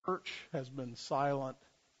church has been silent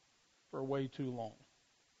for way too long.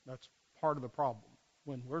 That's part of the problem.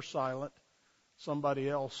 When we're silent, somebody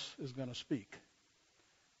else is going to speak.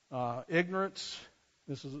 Ignorance,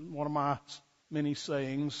 this is one of my many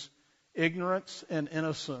sayings, ignorance and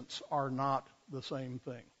innocence are not the same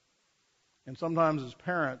thing. And sometimes as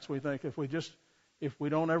parents, we think if we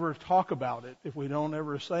don't ever talk about it, if we don't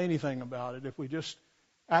ever say anything about it, if we just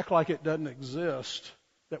act like it doesn't exist,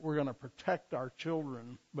 that we're going to protect our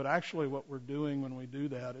children. But actually what we're doing when we do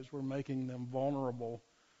that is we're making them vulnerable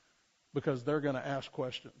because they're going to ask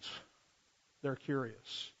questions. They're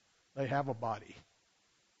curious. They have a body.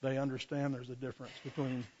 They understand there's a difference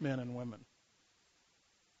between men and women.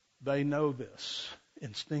 They know this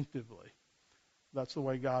instinctively. That's the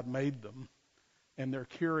way God made them. And they're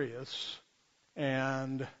curious.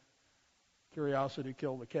 And curiosity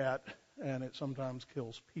killed the cat, and it sometimes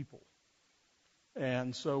kills people.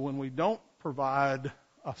 And so when we don't provide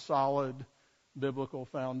a solid biblical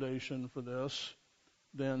foundation for this,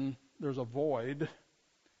 then there's a void,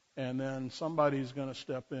 and then somebody's going to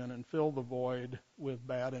step in and fill the void with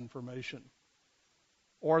bad information.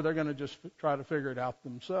 Or they're going to just try to figure it out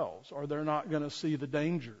themselves, or they're not going to see the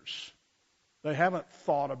dangers. They haven't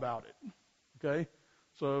thought about it, okay?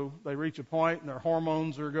 So they reach a point and their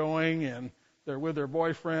hormones are going and they're with their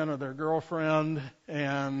boyfriend or their girlfriend,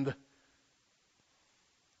 and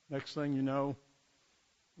next thing you know,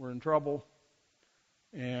 we're in trouble,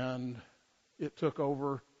 and it took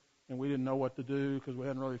over, and we didn't know what to do because we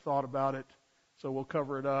hadn't really thought about it. So we'll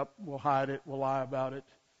cover it up, we'll hide it, we'll lie about it,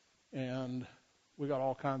 and we got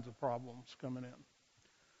all kinds of problems coming in.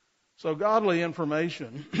 So godly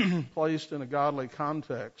information placed in a godly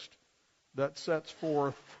context that sets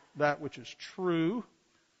forth that which is true,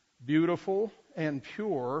 beautiful, and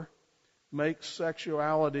pure makes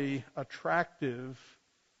sexuality attractive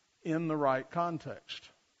in the right context.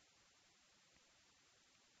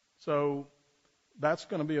 So that's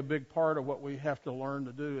going to be a big part of what we have to learn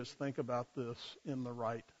to do is think about this in the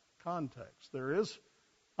right context. There is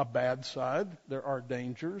a bad side. There are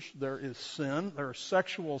dangers. There is sin. There's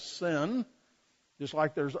sexual sin, just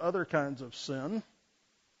like there's other kinds of sin.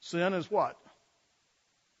 Sin is what?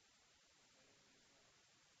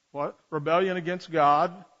 What? Rebellion against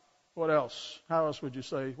God. What else? How else would you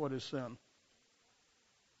say what is sin?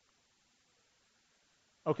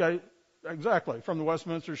 Okay, exactly. From the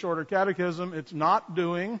Westminster Shorter Catechism, it's not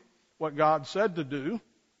doing what God said to do.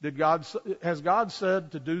 Has God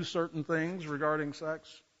said to do certain things regarding sex?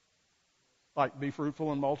 Like be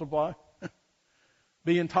fruitful and multiply?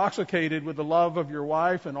 Be intoxicated with the love of your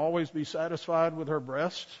wife and always be satisfied with her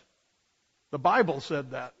breast? The Bible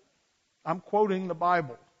said that. I'm quoting the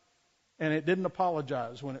Bible. And it didn't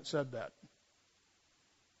apologize when it said that.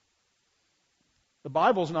 The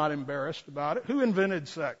Bible's not embarrassed about it. Who invented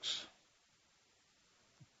sex?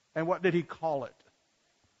 And what did he call it?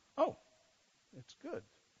 Oh, it's good.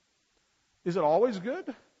 Is it always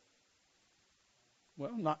good?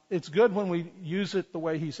 Well, it's good when we use it the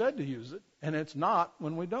way he said to use it, and it's not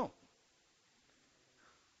when we don't.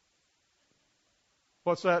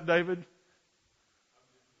 What's that, David?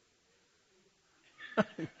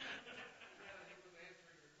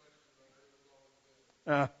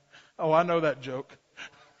 I know that joke.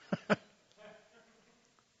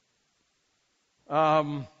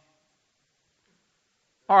 All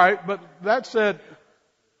right, but that said,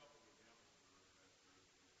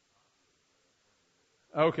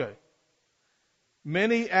 okay.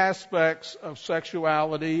 Many aspects of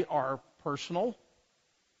sexuality are personal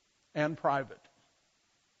and private.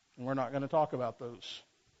 And we're not going to talk about those.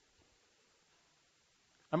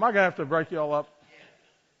 Am I going to have to break you all up?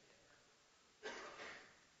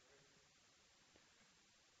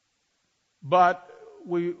 But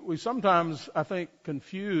we sometimes, I think,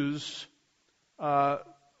 confuse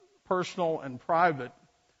personal and private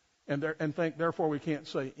and think, therefore, we can't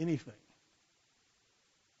say anything.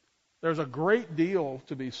 There's a great deal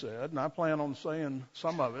to be said, and I plan on saying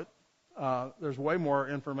some of it. There's way more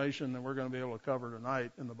information than we're going to be able to cover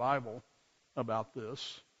tonight in the Bible about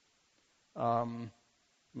this.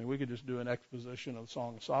 We could just do an exposition of the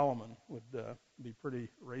Song of Solomon. Would be pretty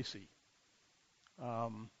racy.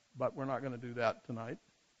 But we're not going to do that tonight.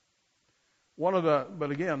 One of the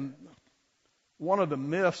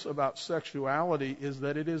myths about sexuality is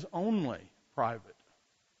that it is only private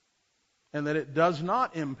and that it does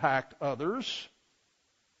not impact others.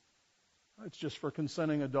 It's just for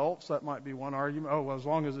consenting adults. That might be one argument. Oh, well, as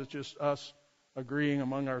long as it's just us agreeing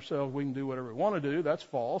among ourselves, we can do whatever we want to do. That's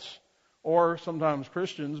false. Or sometimes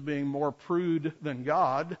Christians, being more prude than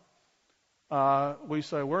God, we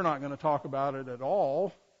say we're not going to talk about it at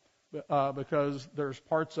all. because there's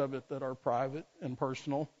parts of it that are private and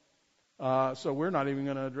personal. So we're not even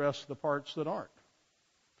going to address the parts that aren't.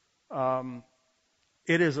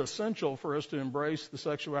 It is essential for us to embrace the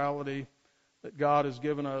sexuality that God has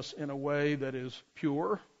given us in a way that is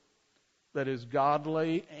pure, that is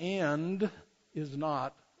godly, and is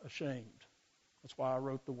not ashamed. That's why I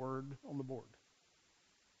wrote the word on the board.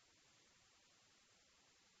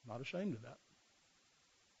 Not ashamed of that.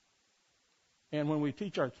 And when we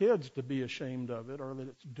teach our kids to be ashamed of it, or that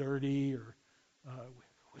it's dirty, or we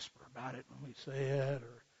whisper about it when we say it,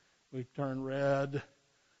 or we turn red,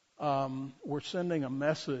 we're sending a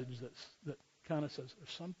message that kind of says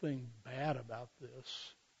there's something bad about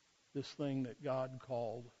this thing that God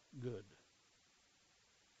called good.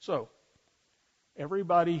 So,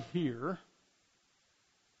 everybody here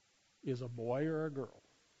is a boy or a girl.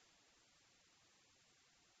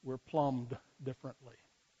 We're plumbed differently.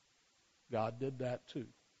 God did that too.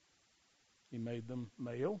 He made them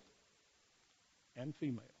male and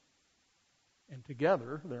female. And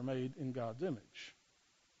together, they're made in God's image.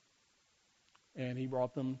 And He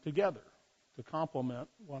brought them together to complement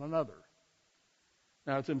one another.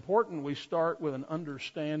 Now, it's important we start with an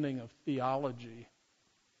understanding of theology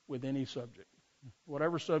with any subject.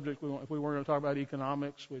 Whatever subject we want. If we were going to talk about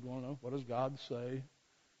economics, we'd want to know, what does God say,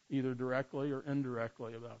 either directly or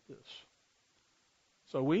indirectly, about this?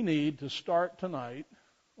 So we need to start tonight,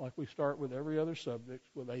 like we start with every other subject,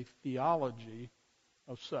 with a theology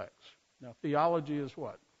of sex. Now, theology is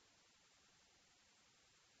what?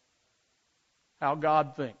 How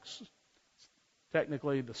God thinks. It's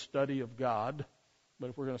technically the study of God, but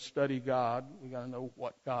if we're going to study God, we got to know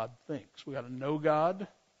what God thinks. We got to know God,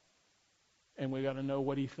 and we got to know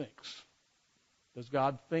what He thinks. Does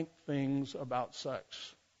God think things about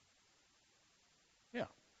sex? Yeah.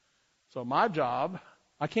 So my job,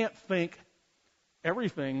 I can't think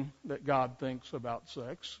everything that God thinks about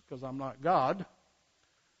sex, because I'm not God,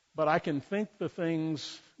 but I can think the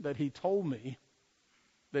things that He told me,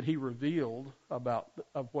 that He revealed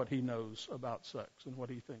of what He knows about sex and what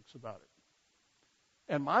He thinks about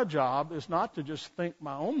it. And my job is not to just think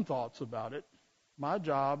my own thoughts about it. My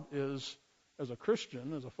job is, as a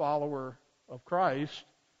Christian, as a follower of Christ,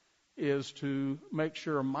 is to make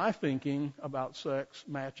sure my thinking about sex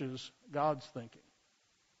matches God's thinking.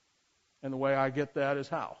 And the way I get that is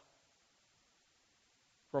how?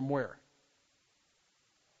 From where?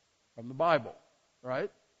 From the Bible,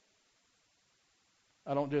 right?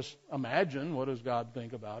 I don't just imagine what does God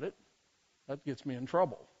think about it. That gets me in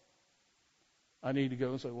trouble. I need to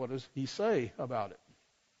go and say, what does He say about it?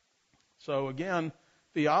 So again,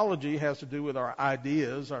 theology has to do with our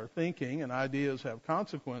ideas, our thinking, and ideas have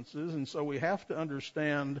consequences, and so we have to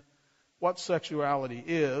understand what sexuality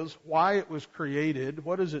is, why it was created,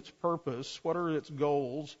 what is its purpose, what are its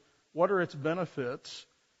goals, what are its benefits,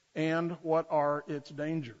 and what are its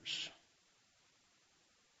dangers.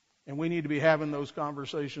 And we need to be having those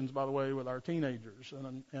conversations, by the way, with our teenagers,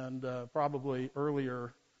 and probably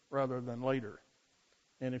earlier rather than later.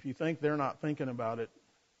 And if you think they're not thinking about it,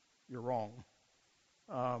 you're wrong.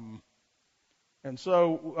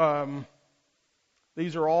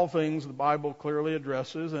 These are all things the Bible clearly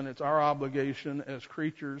addresses, and it's our obligation as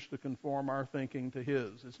creatures to conform our thinking to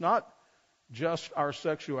His. It's not just our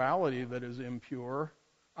sexuality that is impure.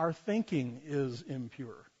 Our thinking is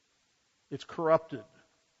impure. It's corrupted.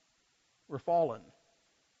 We're fallen.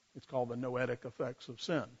 It's called the noetic effects of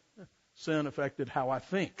sin. Sin affected how I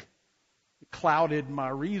think. It clouded my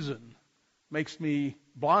reason. Makes me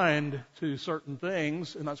blind to certain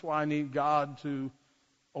things, and that's why I need God to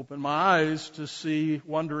open my eyes to see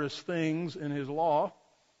wondrous things in His law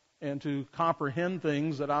and to comprehend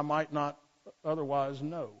things that I might not otherwise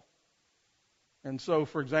know. And so,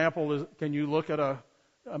 for example, can you look at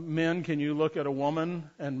men, can you look at a woman,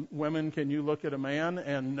 and women, can you look at a man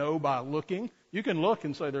and know by looking? You can look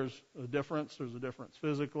and say there's a difference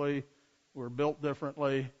physically, we're built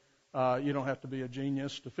differently. You don't have to be a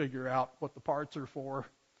genius to figure out what the parts are for.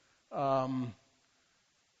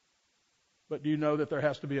 But do you know that there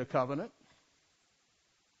has to be a covenant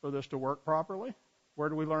for this to work properly? Where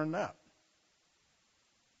do we learn that?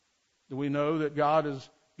 Do we know that God has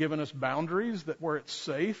given us boundaries that where it's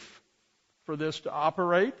safe for this to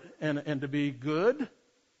operate and to be good,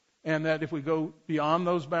 and that if we go beyond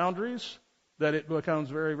those boundaries, that it becomes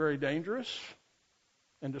very, very dangerous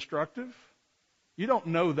and destructive? You don't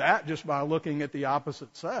know that just by looking at the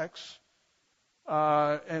opposite sex.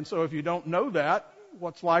 And so if you don't know that,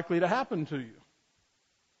 what's likely to happen to you?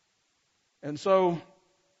 And so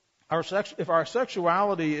if our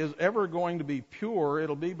sexuality is ever going to be pure,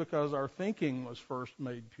 it'll be because our thinking was first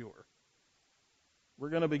made pure. we're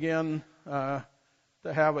going to begin to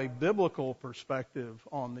have a biblical perspective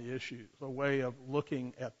on the issues, a way of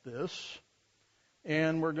looking at this.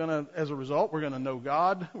 And we're going to, as a result, we're going to know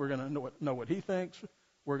God. We're going to know what He thinks.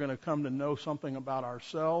 We're going to come to know something about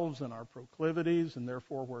ourselves and our proclivities, and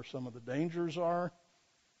therefore where some of the dangers are.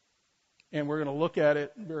 And we're going to look at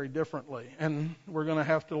it very differently. And we're going to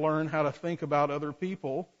have to learn how to think about other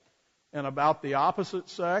people and about the opposite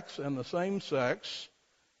sex and the same sex.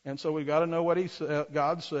 And so we've got to know what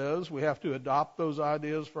God says. We have to adopt those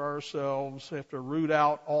ideas for ourselves. We have to root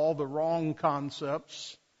out all the wrong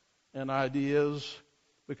concepts and ideas,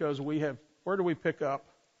 because where do we pick up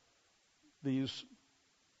these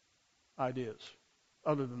ideas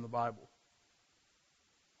other than the Bible?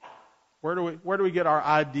 Where do we get our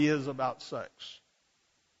ideas about sex?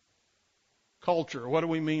 Culture. What do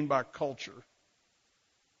we mean by culture?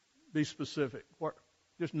 Be specific.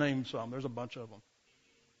 Just name some. There's a bunch of them.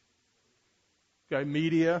 Okay,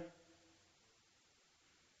 media.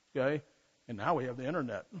 Okay, and now we have the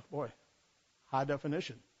internet. Boy, high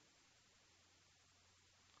definition.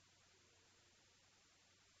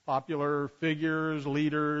 Popular figures,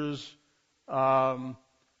 leaders.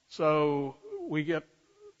 So we get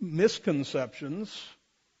misconceptions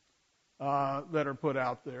that are put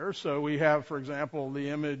out there. So we have, for example, the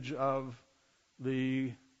image of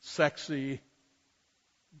the sexy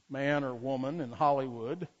man or woman in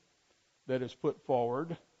Hollywood that is put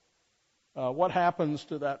forward. What happens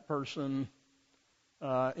to that person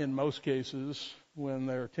in most cases when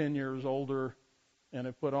they're 10 years older and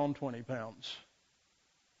have put on 20 pounds?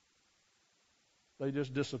 They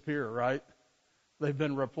just disappear, right? They've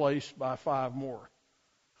been replaced by 5 more.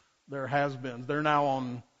 There has been. They're now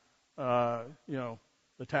on,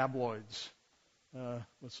 the tabloids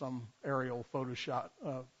with some aerial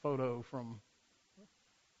photo from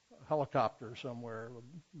a helicopter somewhere with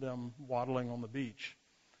them waddling on the beach.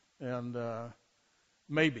 And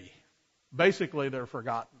basically they're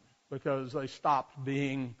forgotten because they stopped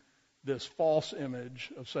being this false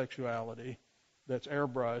image of sexuality that's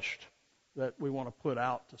airbrushed, that we want to put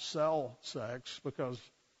out to sell sex, because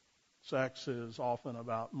sex is often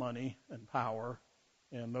about money and power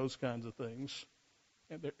and those kinds of things.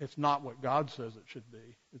 And it's not what God says it should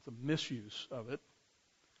be. It's a misuse of it.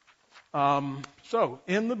 So,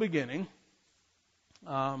 in the beginning,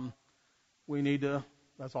 that's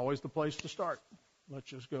always the place to start. Let's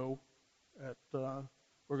just go we're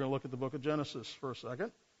going to look at the book of Genesis for a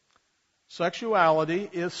second. Sexuality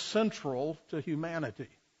is central to humanity.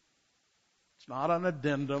 It's not an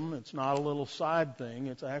addendum. It's not a little side thing.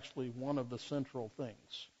 It's actually one of the central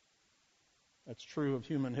things. That's true of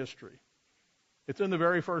human history. It's in the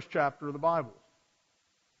very first chapter of the Bible.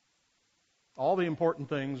 All the important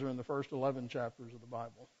things are in the first 11 chapters of the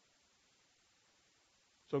Bible.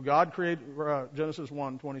 So God created, Genesis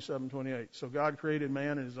 1, 27, 28. So God created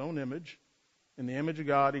man in His own image. In the image of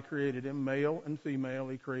God, He created him, male and female,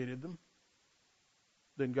 He created them.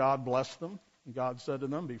 Then God blessed them. And God said to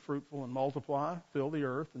them, be fruitful and multiply, fill the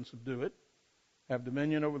earth and subdue it. Have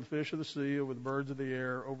dominion over the fish of the sea, over the birds of the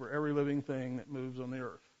air, over every living thing that moves on the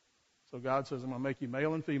earth. So God says, I'm going to make you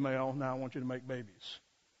male and female. Now I want you to make babies.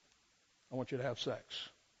 I want you to have sex.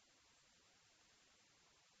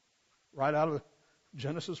 Right out of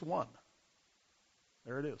Genesis 1.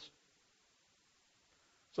 There it is.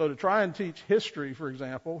 So to try and teach history, for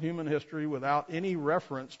example, human history, without any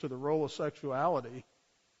reference to the role of sexuality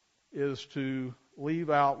is to leave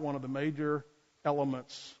out one of the major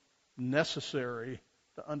elements necessary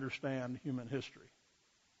to understand human history.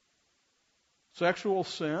 Sexual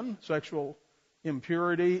sin, sexual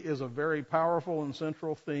impurity is a very powerful and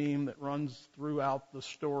central theme that runs throughout the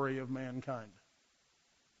story of mankind.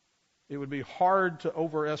 It would be hard to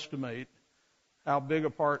overestimate how big a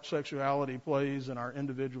part sexuality plays in our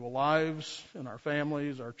individual lives, in our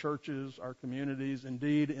families, our churches, our communities,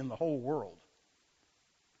 indeed in the whole world.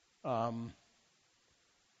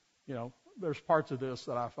 There's parts of this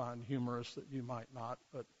that I find humorous that you might not,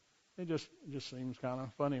 but it just seems kind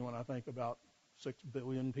of funny when I think about 6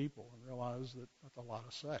 billion people and realize that that's a lot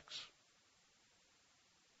of sex.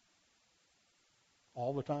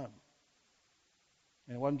 All the time.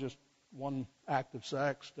 And it wasn't just one act of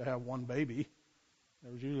sex to have one baby.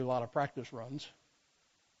 There was usually a lot of practice runs.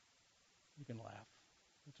 You can laugh.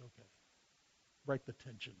 It's okay. Break the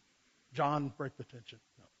tension. John, break the tension.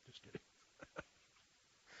 No, just kidding.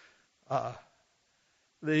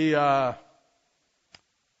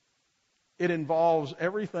 It involves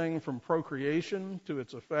everything from procreation to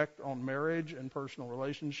its effect on marriage and personal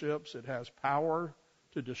relationships. It has power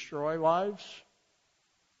to destroy lives.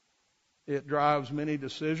 It drives many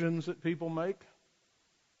decisions that people make.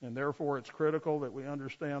 And therefore, it's critical that we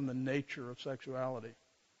understand the nature of sexuality.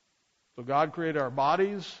 So God created our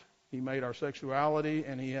bodies, He made our sexuality,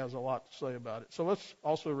 and He has a lot to say about it. So let's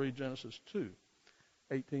also read Genesis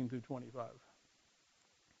 2:18 through 25.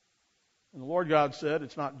 And the Lord God said,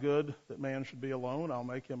 "It's not good that man should be alone. I'll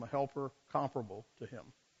make him a helper comparable to him."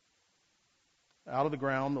 Out of the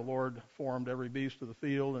ground the Lord formed every beast of the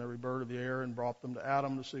field and every bird of the air and brought them to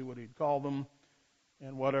Adam to see what he'd call them.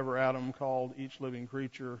 And whatever Adam called each living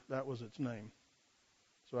creature, that was its name.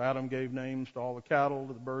 So Adam gave names to all the cattle,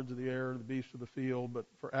 to the birds of the air, to the beasts of the field. But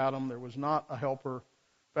for Adam there was not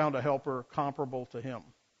found a helper comparable to him.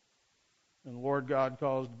 And the Lord God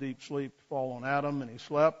caused a deep sleep to fall on Adam, and he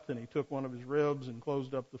slept, and he took one of his ribs and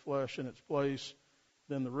closed up the flesh in its place.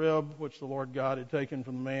 Then the rib, which the Lord God had taken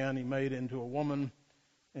from the man, he made into a woman,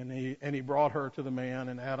 and he brought her to the man.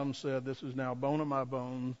 And Adam said, "This is now bone of my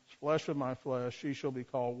bones, flesh of my flesh. She shall be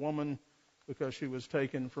called woman, because she was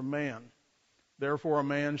taken from man. Therefore a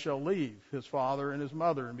man shall leave his father and his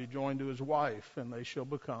mother and be joined to his wife, and they shall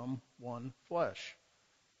become one flesh."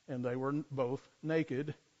 And they were both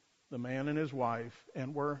naked, the man and his wife,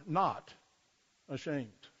 and were not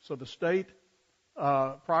ashamed. So the state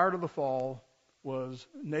prior to the fall was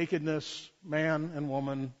nakedness, man and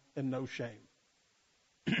woman, and no shame.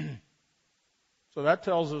 So that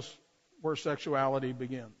tells us where sexuality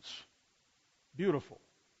begins. Beautiful,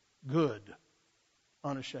 good,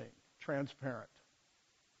 unashamed, transparent,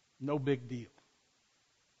 no big deal.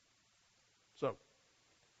 So,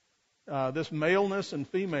 this maleness and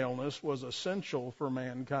femaleness was essential for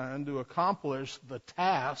mankind to accomplish the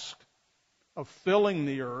task of filling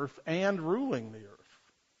the earth and ruling the earth.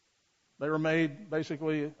 They were made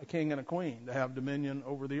basically a king and a queen to have dominion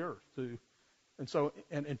over the earth.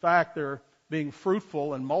 And in fact, they're being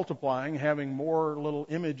fruitful and multiplying, having more little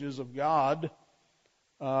images of God,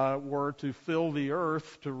 were to fill the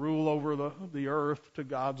earth, to rule over the earth to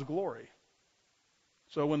God's glory.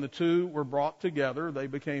 So when the two were brought together, they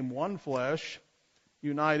became one flesh,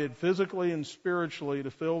 united physically and spiritually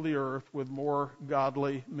to fill the earth with more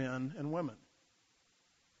godly men and women.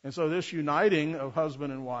 And so this uniting of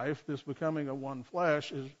husband and wife, this becoming of one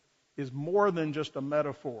flesh, is more than just a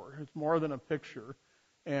metaphor. It's more than a picture.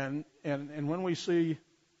 And when we see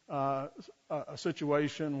a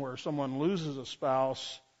situation where someone loses a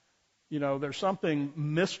spouse, there's something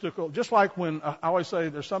mystical. Just like when I always say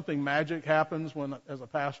there's something magic happens when, as a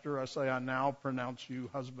pastor, I say, "I now pronounce you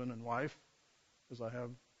husband and wife," because I have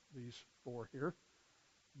these four here.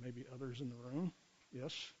 Maybe others in the room.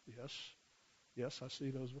 Yes, I see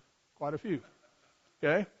those, quite a few.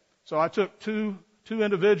 Okay? So I took two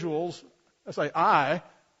individuals. I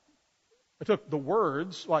took the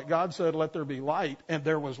words, like God said, "Let there be light," and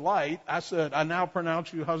there was light. I said, "I now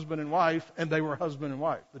pronounce you husband and wife," and they were husband and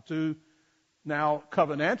wife. The two now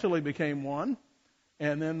covenantally became one,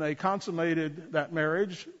 and then they consummated that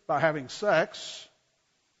marriage by having sex,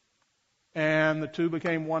 and the two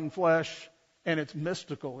became one flesh, and it's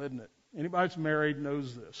mystical, isn't it? Anybody that's married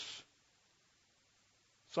knows this.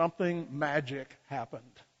 Something magic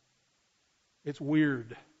happened. It's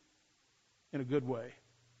weird in a good way.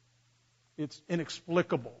 It's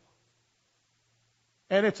inexplicable.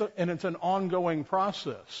 And it's an ongoing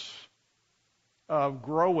process of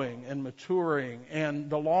growing and maturing. And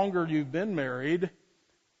the longer you've been married,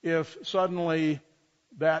 if suddenly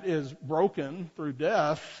that is broken through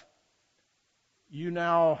death, you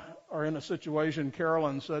now are in a situation.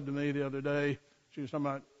 Carolyn said to me the other day, she was talking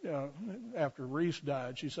about after Reese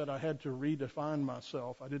died, she said, "I had to redefine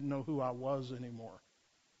myself. I didn't know who I was anymore."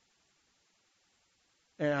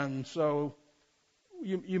 And so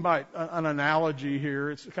you might, an analogy here,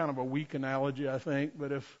 it's kind of a weak analogy, I think,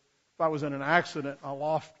 but if I was in an accident, I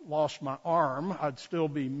lost my arm, I'd still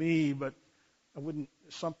be me, but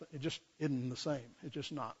it just isn't the same. It's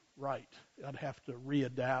just not right. I'd have to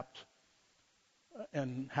readapt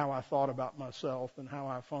and how I thought about myself and how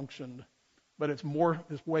I functioned. But it's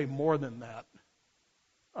way more than that.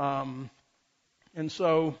 And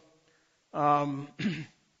so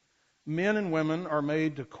men and women are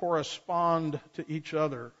made to correspond to each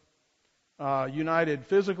other, united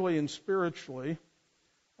physically and spiritually.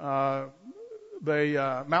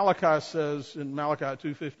 Malachi says in Malachi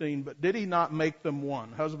 2:15, "But did he not make them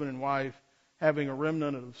one, husband and wife, having a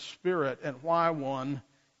remnant of spirit? And why one?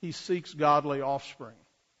 He seeks godly offspring."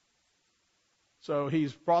 So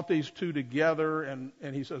he's brought these two together, and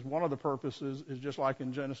he says one of the purposes is just like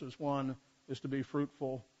in Genesis 1, is to be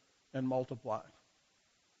fruitful and multiply.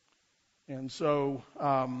 And so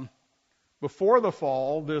before the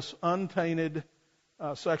fall, this untainted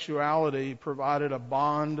sexuality provided a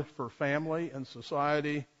bond for family and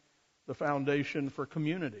society the foundation for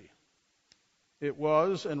community. It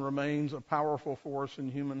was and remains a powerful force in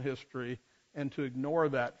human history, and to ignore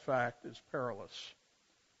that fact is perilous.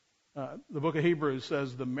 The book of Hebrews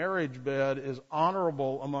says the marriage bed is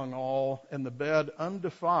honorable among all, and the bed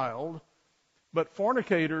undefiled, but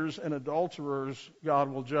fornicators and adulterers God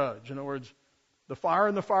will judge. In other words, the fire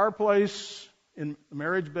in the fireplace, in the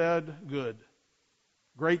marriage bed, good.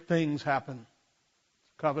 Great things happen.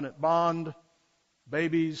 Covenant bond,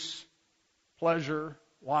 babies, pleasure,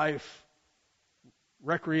 life,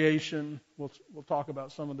 recreation. We'll talk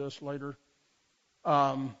about some of this later.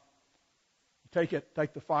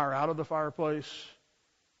 Take the fire out of the fireplace,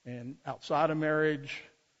 and outside of marriage,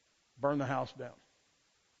 burn the house down.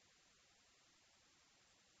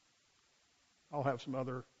 I'll have some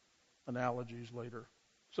other analogies later.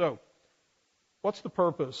 So, what's the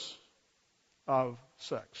purpose of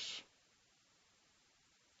sex?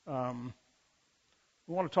 We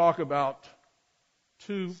want to talk about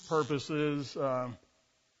two purposes,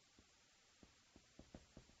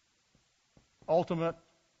 ultimate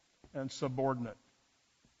and subordinate.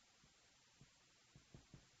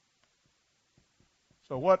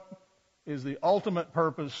 So what is the ultimate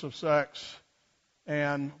purpose of sex,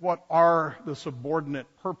 and what are the subordinate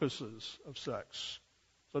purposes of sex?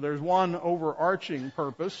 So there's one overarching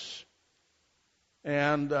purpose,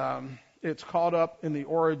 and it's caught up in the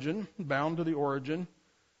origin, bound to the origin.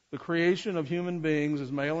 The creation of human beings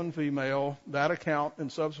as male and female. That account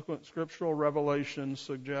and subsequent scriptural revelations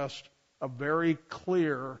suggest a very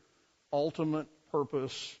clear ultimate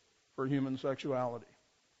purpose for human sexuality.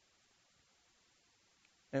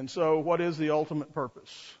 And so, what is the ultimate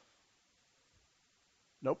purpose?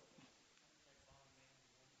 Nope.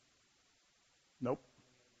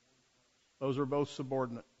 Those are both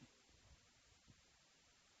subordinate.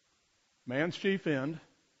 Man's chief end,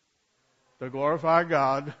 to glorify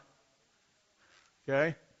God.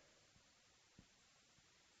 Okay?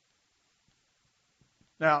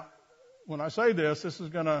 Now, when I say this is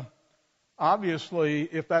going to, obviously,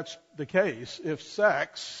 if that's the case,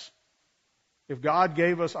 if God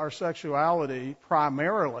gave us our sexuality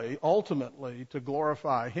primarily, ultimately, to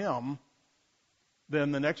glorify Him,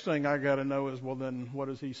 then the next thing I got to know is, well, then what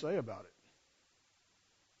does He say about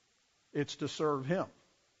it? It's to serve Him,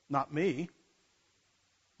 not me.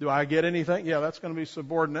 Do I get anything? Yeah, that's going to be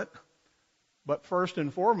subordinate. But first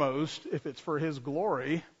and foremost, if it's for His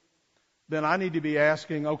glory, then I need to be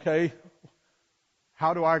asking, okay,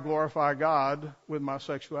 how do I glorify God with my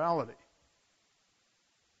sexuality?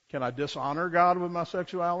 Can I dishonor God with my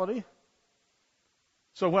sexuality?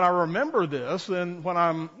 So when I remember this, then when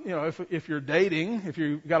I'm, if you're dating, if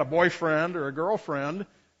you've got a boyfriend or a girlfriend,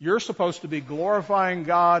 you're supposed to be glorifying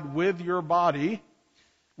God with your body,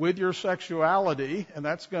 with your sexuality, and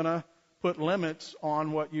that's going to put limits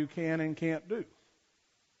on what you can and can't do.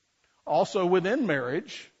 Also within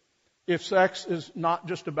marriage, if sex is not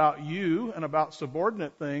just about you and about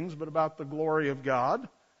subordinate things, but about the glory of God,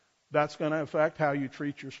 that's going to affect how you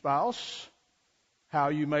treat your spouse, how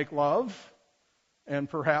you make love, and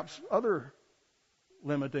perhaps other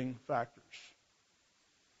limiting factors.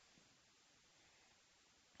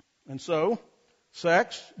 And so,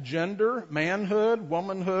 sex, gender, manhood,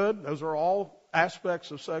 womanhood, those are all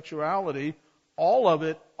aspects of sexuality. All of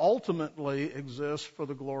it ultimately exists for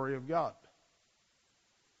the glory of God.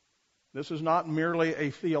 This is not merely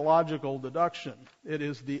a theological deduction. It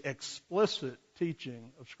is the explicit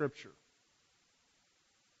teaching of Scripture.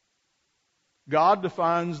 God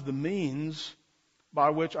defines the means by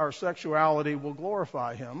which our sexuality will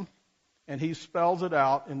glorify Him, and He spells it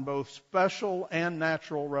out in both special and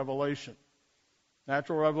natural revelation.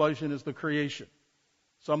 Natural revelation is the creation.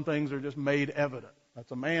 Some things are just made evident.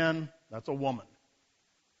 That's a man, that's a woman.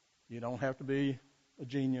 You don't have to be a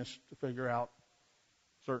genius to figure out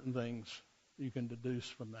certain things you can deduce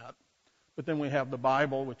from that. But then we have the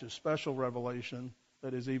Bible, which is special revelation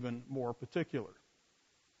that is even more particular.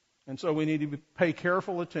 And so we need to pay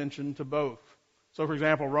careful attention to both. So, for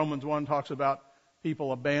example, Romans 1 talks about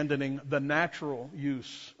people abandoning the natural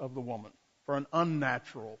use of the woman for an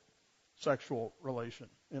unnatural sexual relation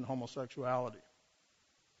in homosexuality.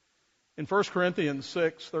 In 1 Corinthians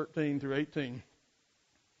 6:13 through 18,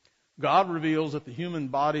 God reveals that the human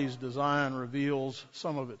body's design reveals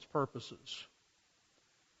some of its purposes.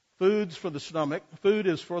 Food is for the stomach,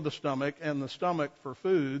 and the stomach for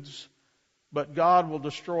foods, but God will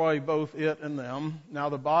destroy both it and them. Now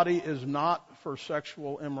the body is not for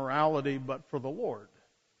sexual immorality, but for the Lord,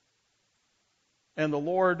 and the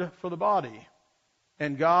Lord for the body.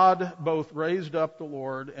 And God both raised up the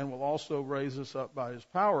Lord and will also raise us up by His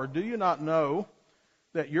power. Do you not know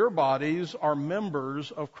that your bodies are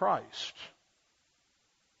members of Christ.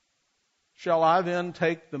 Shall I then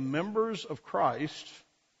take the members of Christ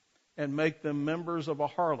and make them members of a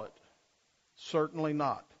harlot? Certainly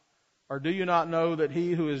not. Or do you not know that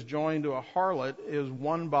he who is joined to a harlot is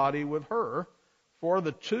one body with her? For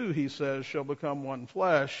the two, he says, shall become one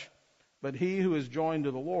flesh. But he who is joined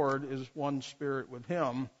to the Lord is one spirit with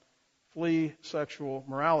him. Flee sexual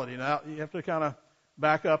morality. Now, you have to kind of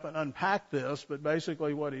back up and unpack this, but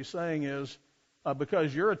basically what he's saying is,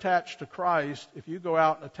 because you're attached to Christ, if you go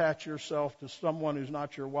out and attach yourself to someone who's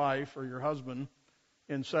not your wife or your husband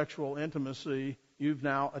in sexual intimacy, you've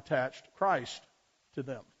now attached Christ to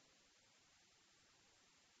them.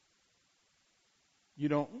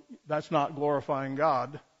 That's not glorifying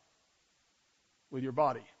God with your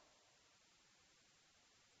body.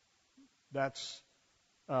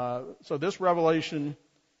 So this revelation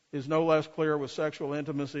is no less clear with sexual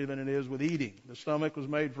intimacy than it is with eating. The stomach was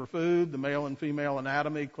made for food. The male and female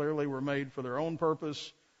anatomy clearly were made for their own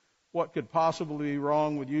purpose. What could possibly be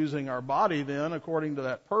wrong with using our body then according to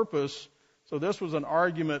that purpose? So this was an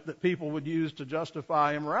argument that people would use to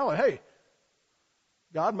justify immorality. Hey,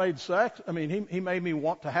 God made sex. I mean, He made me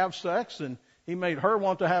want to have sex, and He made her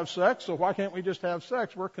want to have sex, so why can't we just have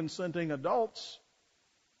sex? We're consenting adults.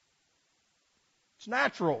 It's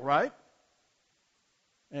natural, right?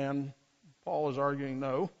 And Paul is arguing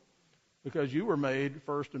no, because you were made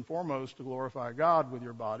first and foremost to glorify God with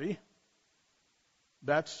your body.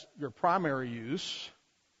 That's your primary use.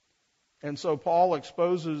 And so Paul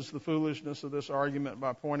exposes the foolishness of this argument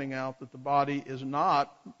by pointing out that the body was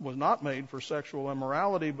not made for sexual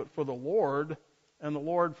immorality, but for the Lord, and the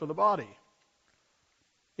Lord for the body.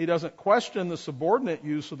 He doesn't question the subordinate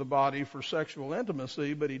use of the body for sexual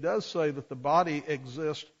intimacy, but he does say that the body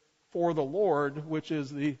exists for the Lord, which is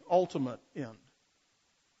the ultimate end.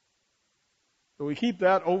 So we keep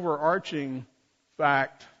that overarching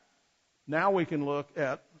fact. Now we can look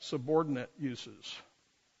at subordinate uses.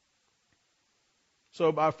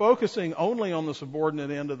 So by focusing only on the subordinate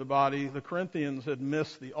end of the body, the Corinthians had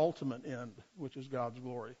missed the ultimate end, which is God's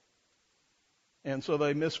glory. And so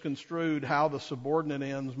they misconstrued how the subordinate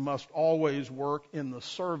ends must always work in the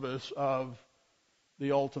service of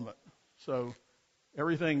the ultimate. So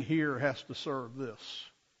everything here has to serve this.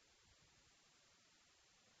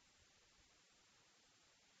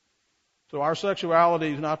 So our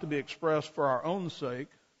sexuality is not to be expressed for our own sake,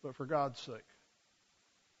 but for God's sake.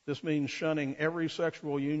 This means shunning every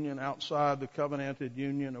sexual union outside the covenanted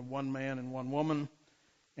union of one man and one woman.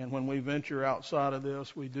 And when we venture outside of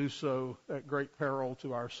this, we do so at great peril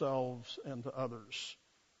to ourselves and to others.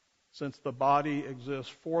 Since the body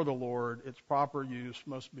exists for the Lord, its proper use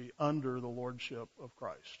must be under the lordship of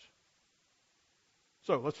Christ.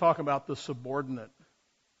 So let's talk about the subordinate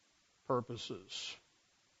purposes.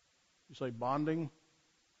 You say bonding?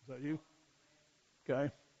 Is that you?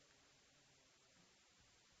 Okay.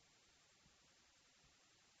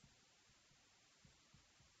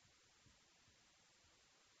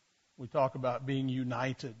 We talk about being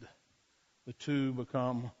united. The two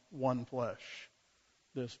become one flesh.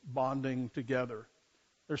 This bonding together.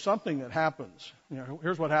 There's something that happens.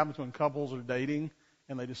 Here's what happens when couples are dating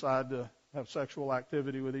and they decide to have sexual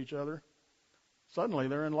activity with each other. Suddenly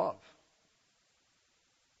they're in love.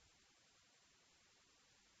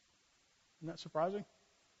 Isn't that surprising?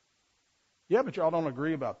 Yeah, but y'all don't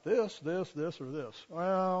agree about this, or this.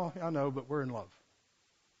 Well, I know, but we're in love.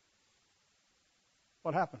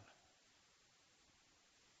 What happened?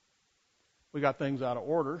 We got things out of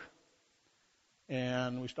order,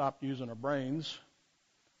 and we stopped using our brains,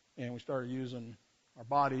 and we started using our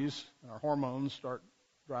bodies, and our hormones start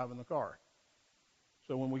driving the car.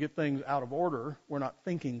 So when we get things out of order, we're not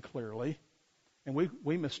thinking clearly, and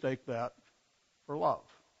we mistake that for love.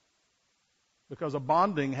 Because a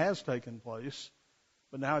bonding has taken place,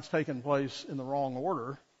 but now it's taken place in the wrong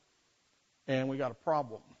order, and we got a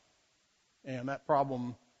problem. And that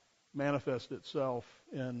problem manifests itself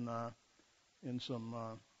in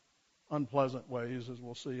some unpleasant ways, as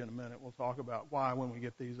we'll see in a minute. We'll talk about why, when we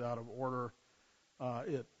get these out of order,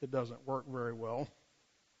 it doesn't work very well.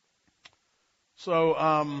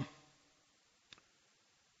 So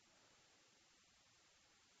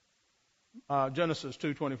Genesis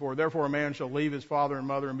 2:24. Therefore, a man shall leave his father and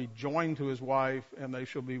mother and be joined to his wife, and they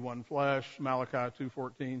shall be one flesh. Malachi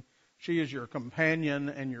 2:14. She is your companion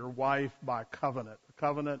and your wife by covenant. A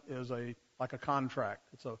covenant is like a contract.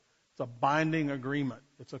 It's a binding agreement.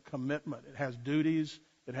 It's a commitment. It has duties.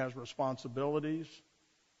 It has responsibilities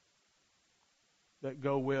that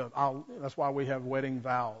go with. That's why we have wedding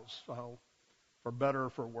vows. For better or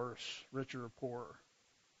for worse, richer or poorer.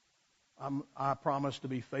 I promise to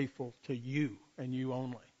be faithful to you and you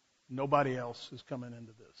only. Nobody else is coming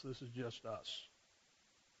into this. This is just us.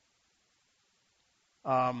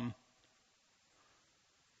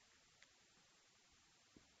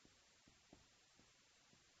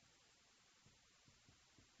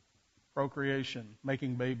 Procreation,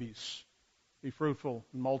 making babies, be fruitful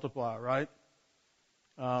and multiply, right?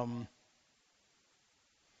 To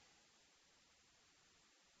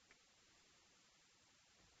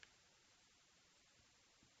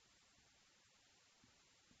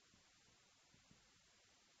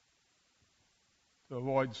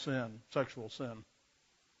avoid sin, sexual sin.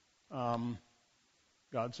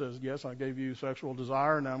 God says, yes, I gave you sexual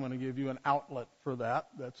desire, now I'm going to give you an outlet for that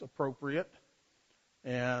that's appropriate.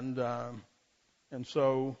 And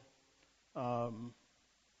so 1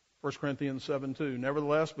 Corinthians 7:2,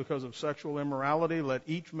 nevertheless, because of sexual immorality, let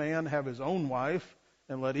each man have his own wife,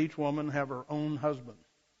 and let each woman have her own husband.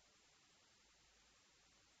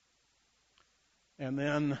 And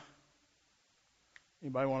then,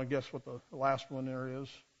 anybody want to guess what the last one there is?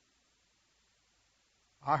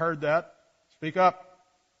 I heard that. Speak up.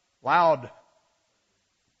 Loud.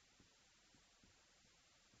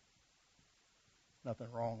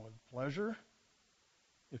 Nothing wrong with pleasure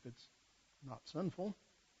if it's not sinful.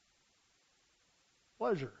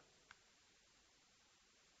 Pleasure.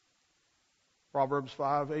 Proverbs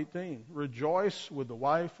 5:18. Rejoice with the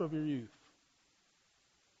wife of your youth.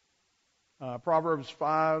 Proverbs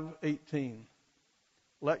 5:18.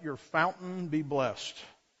 Let your fountain be blessed,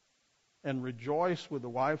 and rejoice with the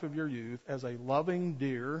wife of your youth as a loving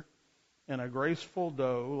deer and a graceful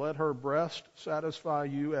doe. Let her breast satisfy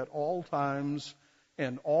you at all times,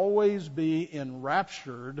 and always be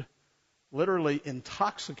enraptured, literally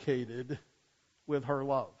intoxicated, with her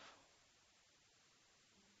love.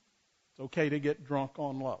 It's okay to get drunk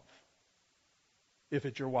on love if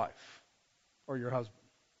it's your wife or your husband,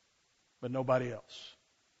 but nobody else.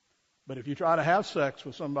 But if you try to have sex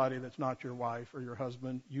with somebody that's not your wife or your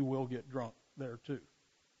husband, you will get drunk there too.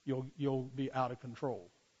 You'll be out of control.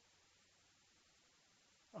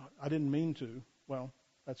 I didn't mean to. Well,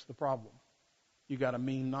 that's the problem. You got to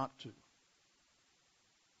mean not to.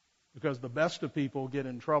 Because the best of people get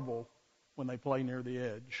in trouble when they play near the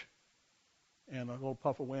edge, and a little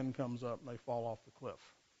puff of wind comes up and they fall off the cliff.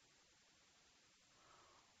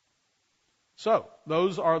 So,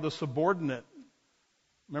 those are the subordinate.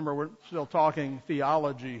 Remember, we're still talking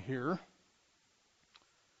theology here.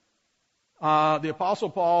 The Apostle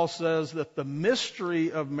Paul says that the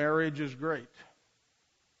mystery of marriage is great.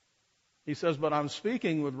 He says, but I'm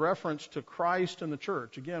speaking with reference to Christ and the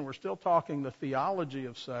church. Again, we're still talking the theology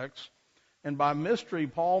of sex. And by mystery,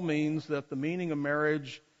 Paul means that the meaning of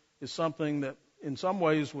marriage is something that in some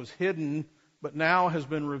ways was hidden, but now has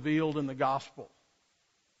been revealed in the gospel.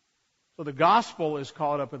 So the gospel is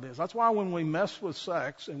caught up in this. That's why when we mess with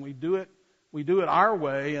sex and we do it our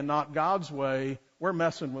way and not God's way, we're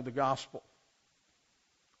messing with the gospel.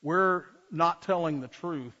 We're not telling the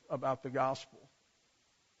truth about the gospel.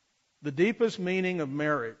 The deepest meaning of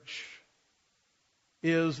marriage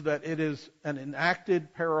is that it is an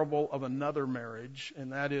enacted parable of another marriage,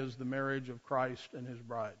 and that is the marriage of Christ and his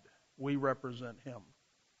bride. We represent him.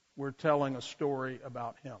 We're telling a story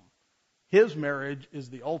about him. His marriage is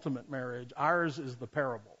the ultimate marriage. Ours is the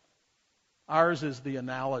parable. Ours is the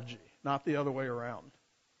analogy, not the other way around.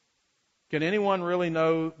 Can anyone really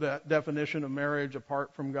know that definition of marriage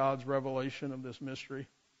apart from God's revelation of this mystery?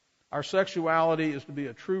 Our sexuality is to be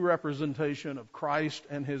a true representation of Christ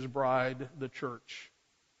and his bride, the church.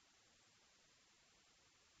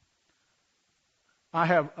 I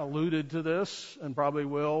have alluded to this and probably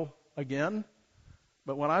will again,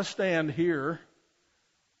 but when I stand here,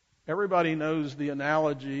 everybody knows the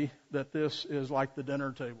analogy that this is like the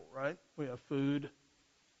dinner table, right? We have food.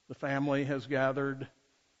 The family has gathered.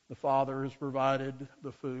 The Father has provided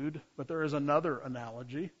the food. But there is another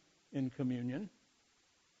analogy in communion,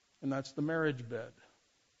 and that's the marriage bed.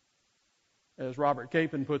 As Robert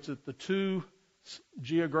Capon puts it, the two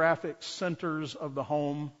geographic centers of the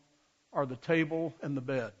home are the table and the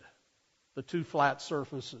bed, the two flat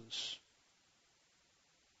surfaces.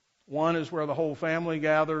 One is where the whole family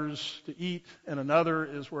gathers to eat, and another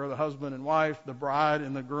is where the husband and wife, the bride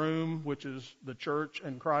and the groom, which is the church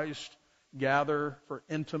and Christ, gather for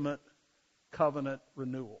intimate covenant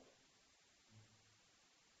renewal.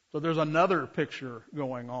 So there's another picture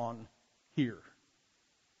going on here.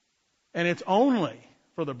 And it's only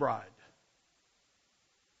for the bride.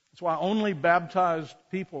 That's why only baptized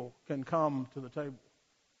people can come to the table.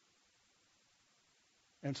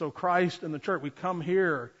 And so Christ and the church, we come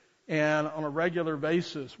here And on a regular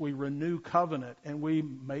basis, we renew covenant and we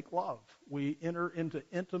make love. We enter into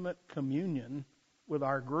intimate communion with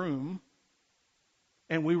our groom,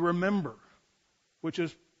 and we remember, which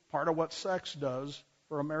is part of what sex does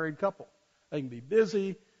for a married couple. They can be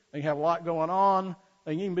busy, they can have a lot going on,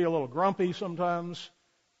 they can even be a little grumpy sometimes,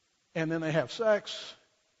 and then they have sex,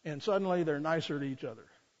 and suddenly they're nicer to each other.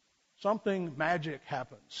 Something magic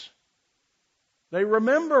happens. They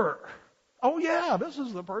remember, oh yeah, this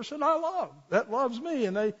is the person I love, that loves me,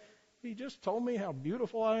 and he just told me how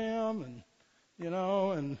beautiful I am, and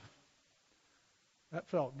and that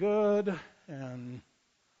felt good, and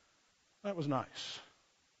that was nice.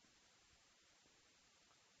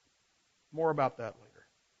 More about that later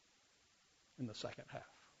in the second half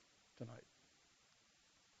tonight.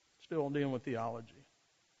 Still dealing with theology.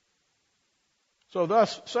 So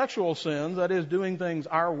thus, sexual sins, that is doing things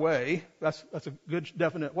our way, that's a good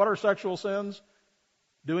definite. What are sexual sins?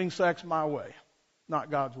 Doing sex my way, not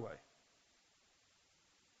God's way.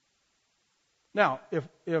 Now,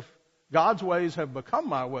 if God's ways have become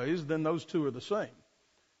my ways, then those two are the same.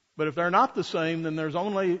 But if they're not the same, then there's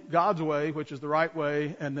only God's way, which is the right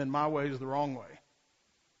way, and then my way is the wrong way.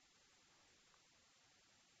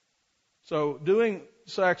 So doing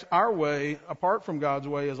sex our way, apart from God's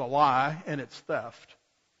way, is a lie, and it's theft.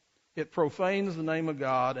 It profanes the name of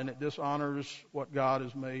God, and it dishonors what God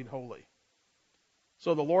has made holy.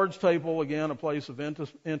 So the Lord's table, again, a place of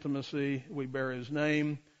intimacy. We bear His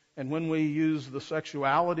name. And when we use the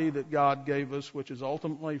sexuality that God gave us, which is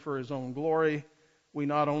ultimately for His own glory, we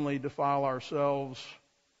not only defile ourselves,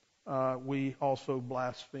 we also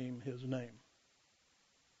blaspheme His name.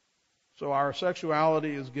 So our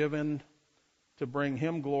sexuality is given to bring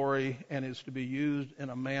Him glory and is to be used in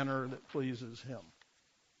a manner that pleases Him.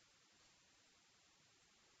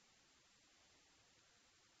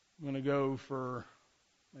 I'm going to go for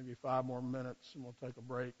maybe 5 more minutes, and we'll take a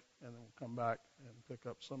break, and then we'll come back and pick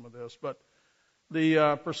up some of this. But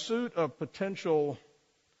the pursuit of potential,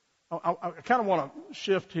 I kind of want to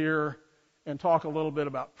shift here and talk a little bit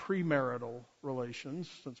about premarital relations,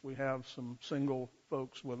 since we have some single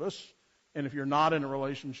folks with us. And if you're not in a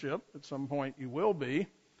relationship, at some point you will be.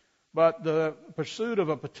 But the pursuit of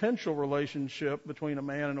a potential relationship between a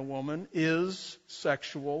man and a woman is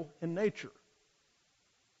sexual in nature.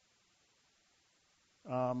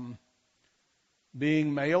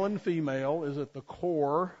 Being male and female is at the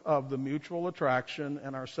core of the mutual attraction,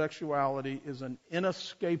 and our sexuality is an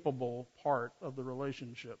inescapable part of the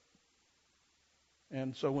relationship.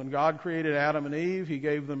 And so when God created Adam and Eve, He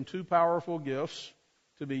gave them 2 powerful gifts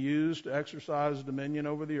to be used to exercise dominion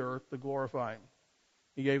over the earth, to glorify Him.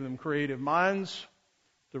 He gave them creative minds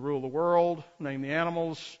to rule the world, name the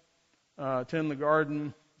animals, tend the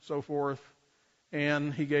garden, so forth.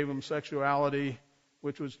 And He gave them sexuality,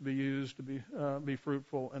 which was to be used to be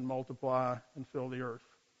fruitful and multiply and fill the earth.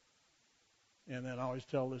 And then I always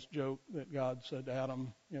tell this joke that God said to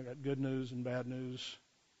Adam, got good news and bad news.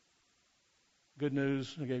 Good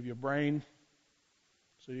news, I gave you a brain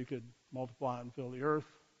so you could multiply and fill the earth.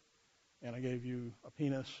 And I gave you a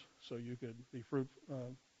penis so you could be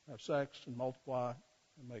have sex and multiply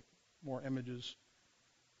and make more images.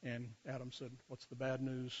 And Adam said, what's the bad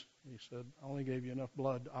news? He said, I only gave you enough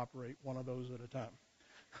blood to operate one of those at a time.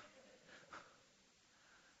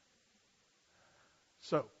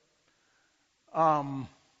 So,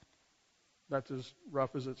 that's as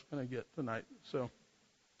rough as it's going to get tonight. So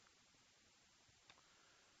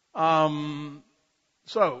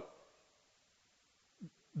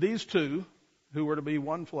these two, who were to be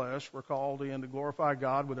one flesh, were called again to glorify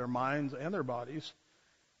God with their minds and their bodies.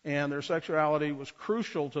 And their sexuality was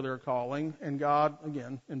crucial to their calling. And God,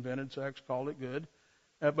 again, invented sex, called it good.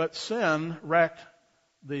 But sin wrecked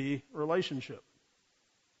the relationship.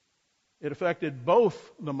 It affected both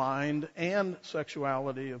the mind and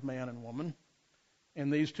sexuality of man and woman.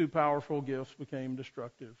 And these 2 powerful gifts became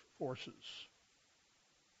destructive forces.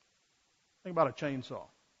 Think about a chainsaw.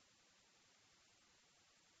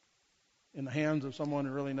 In the hands of someone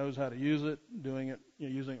who really knows how to use it,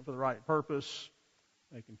 using it for the right purpose.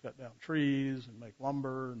 They can cut down trees and make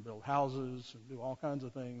lumber and build houses and do all kinds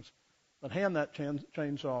of things. But hand that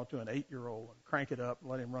chainsaw to an 8-year-old and crank it up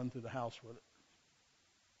and let him run through the house with it.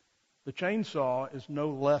 The chainsaw is no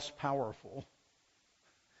less powerful.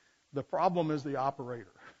 The problem is the operator.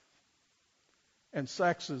 And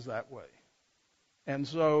sex is that way. And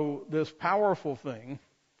so this powerful thing,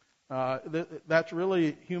 that's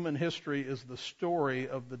really human history, is the story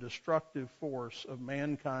of the destructive force of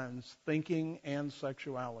mankind's thinking and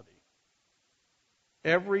sexuality.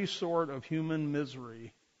 Every sort of human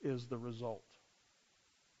misery is the result.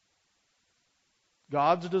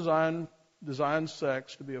 God's designed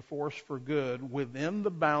sex to be a force for good within the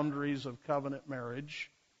boundaries of covenant marriage.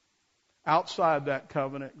 Outside that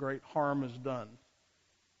covenant, great harm is done.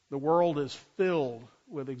 The world is filled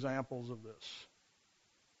with examples of this.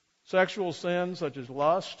 Sexual sins such as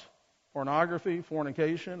lust, pornography,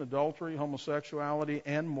 fornication, adultery, homosexuality,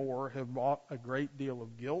 and more have brought a great deal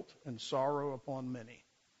of guilt and sorrow upon many.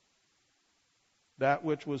 That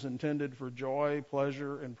which was intended for joy,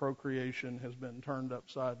 pleasure, and procreation has been turned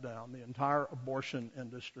upside down. The entire abortion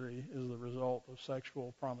industry is the result of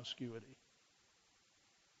sexual promiscuity.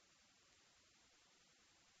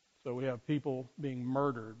 So we have people being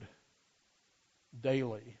murdered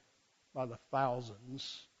daily by the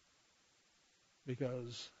thousands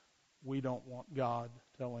because we don't want God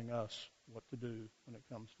telling us what to do when it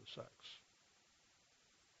comes to sex.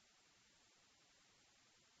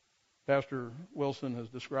 Pastor Wilson has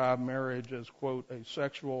described marriage as, quote, a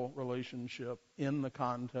sexual relationship in the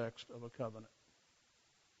context of a covenant.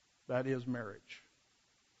 That is marriage.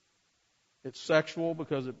 It's sexual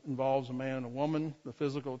because it involves a man and a woman. The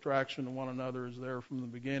physical attraction to one another is there from the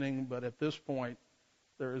beginning, but at this point,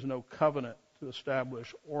 there is no covenant to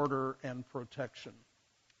establish order and protection.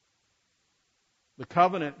 The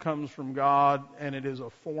covenant comes from God, and it is a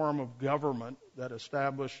form of government that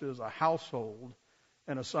establishes a household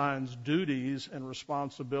and assigns duties and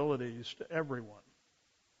responsibilities to everyone.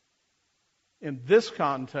 In this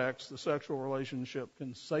context, the sexual relationship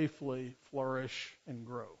can safely flourish and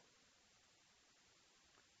grow.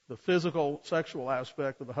 The physical, sexual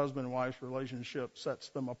aspect of the husband and wife's relationship sets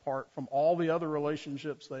them apart from all the other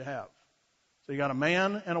relationships they have. So you got a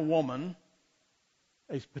man and a woman,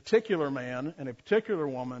 a particular man and a particular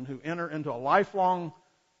woman who enter into a lifelong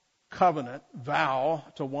covenant, vow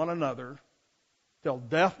to one another, till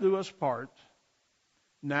death do us part.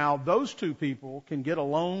 Now those two people can get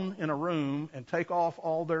alone in a room and take off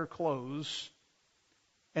all their clothes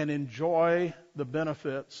and enjoy the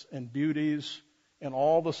benefits and beauties and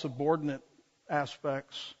all the subordinate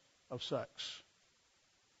aspects of sex.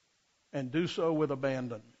 And do so with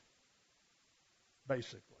abandon,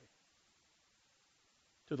 basically,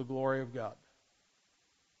 to the glory of God.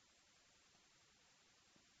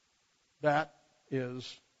 That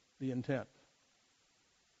is the intent.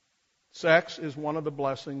 Sex is one of the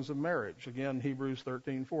blessings of marriage. Again, Hebrews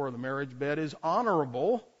 13:4, the marriage bed is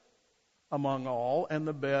honorable among all, and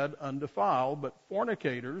the bed undefiled. But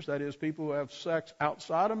fornicators, that is, people who have sex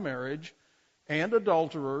outside of marriage, and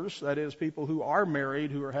adulterers, that is, people who are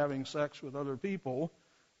married who are having sex with other people,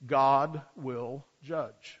 God will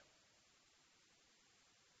judge.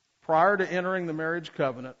 Prior to entering the marriage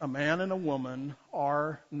covenant, a man and a woman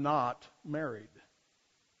are not married.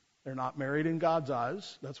 They're not married in God's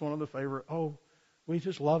eyes. That's one of the favorite, we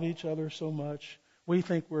just love each other so much. We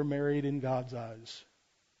think we're married in God's eyes.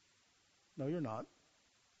 No, you're not.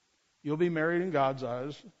 You'll be married in God's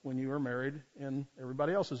eyes when you are married in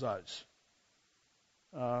everybody else's eyes.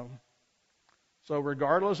 So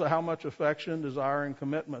regardless of how much affection, desire, and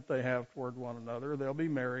commitment they have toward one another, they'll be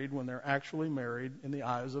married when they're actually married in the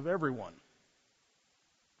eyes of everyone.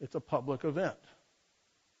 It's a public event.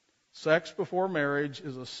 Sex before marriage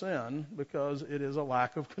is a sin because it is a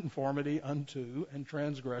lack of conformity unto and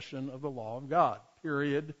transgression of the law of God.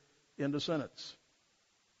 Period. End of sentence.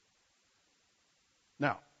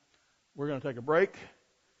 Now, we're going to take a break,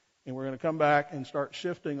 and we're going to come back and start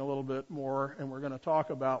shifting a little bit more, and we're going to talk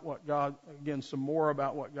about some more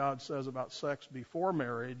about what God says about sex before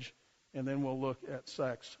marriage, and then we'll look at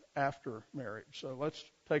sex after marriage. So let's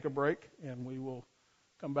take a break, and we will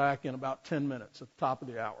come back in about 10 minutes at the top of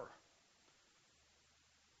the hour.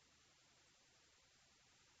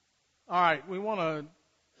 All right, we want to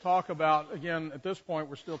talk about, again, at this point,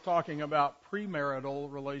 we're still talking about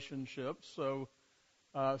premarital relationships. So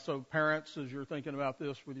parents, as you're thinking about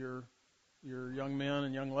this with your young men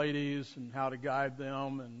and young ladies and how to guide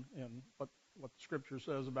them and what the Scripture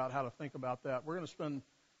says about how to think about that, we're going to spend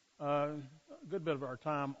a good bit of our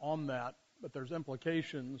time on that. But there's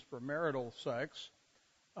implications for marital sex.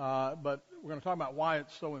 But we're going to talk about why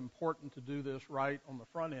it's so important to do this right on the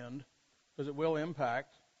front end, because it will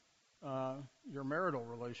impact your marital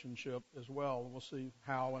relationship as well. We'll see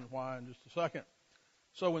how and why in just a second.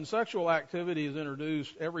 So when sexual activity is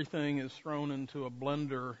introduced, everything is thrown into a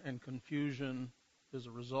blender, and confusion is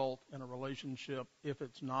a result in a relationship if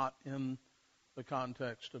it's not in the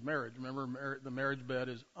context of marriage. Remember, the marriage bed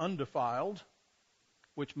is undefiled,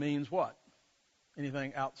 which means what?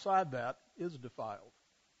 Anything outside that is defiled.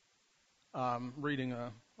 Reading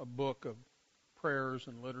a book of prayers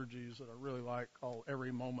and liturgies that I really like called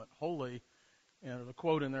Every Moment Holy, And there's a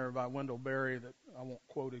quote in there by Wendell Berry that I won't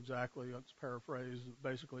quote exactly. It's paraphrased. It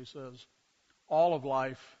basically says, all of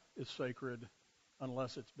life is sacred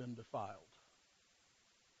unless it's been defiled.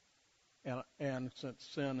 And since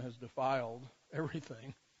sin has defiled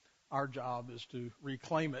everything, our job is to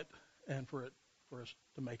reclaim it and for us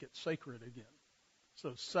to make it sacred again.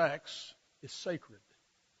 So sex is sacred.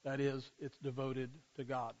 That is, it's devoted to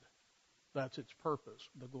God. That's its purpose,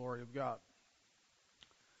 the glory of God.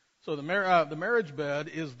 So the marriage bed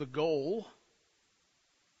is the goal,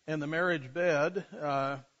 and the marriage bed,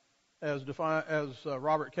 as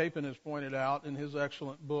Robert Capon has pointed out in his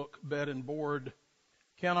excellent book, Bed and Board,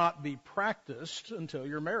 cannot be practiced until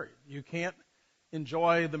you're married. You can't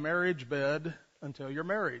enjoy the marriage bed until you're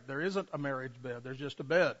married. There isn't a marriage bed. There's just a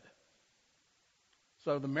bed.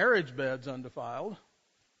 So the marriage bed's undefiled.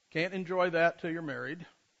 Can't enjoy that till you're married.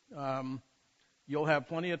 You'll have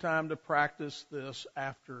plenty of time to practice this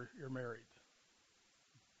after you're married.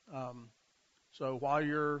 So while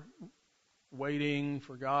you're waiting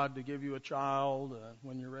for God to give you a child,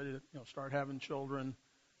 when you're ready to start having children,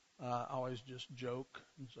 I always just joke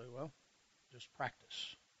and say, well, just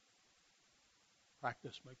practice.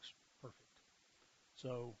 Practice makes perfect.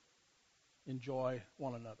 So enjoy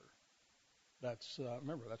one another. That's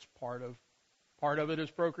remember, that's part of it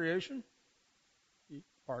is procreation.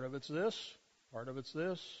 Part of it's this. Part of it's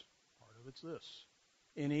this. Part of it's this.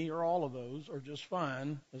 Any or all of those are just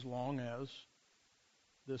fine as long as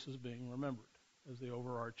this is being remembered as the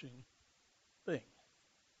overarching thing.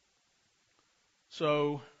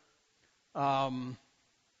 So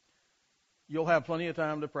you'll have plenty of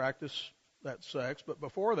time to practice that sex, but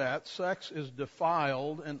before that, sex is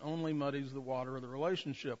defiled and only muddies the water of the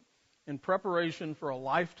relationship. In preparation for a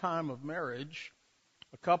lifetime of marriage,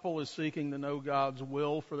 a couple is seeking to know God's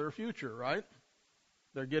will for their future, right?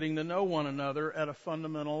 They're getting to know one another at a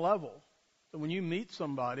fundamental level. So when you meet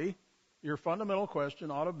somebody, your fundamental question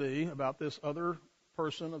ought to be about this other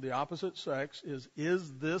person of the opposite sex is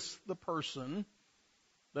this the person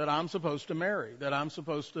that I'm supposed to marry, that I'm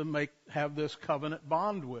supposed to have this covenant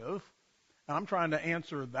bond with? And I'm trying to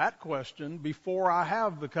answer that question before I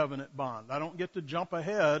have the covenant bond. I don't get to jump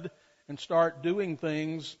ahead and start doing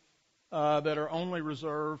things that are only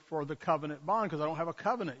reserved for the covenant bond because I don't have a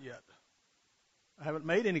covenant yet. I haven't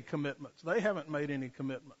made any commitments. They haven't made any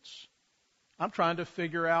commitments. I'm trying to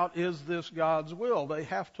figure out, is this God's will? They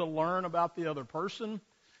have to learn about the other person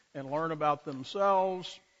and learn about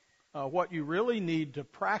themselves. What you really need to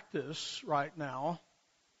practice right now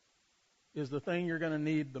is the thing you're going to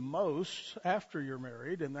need the most after you're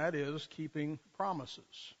married, and that is keeping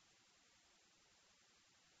promises.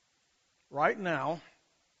 Right now,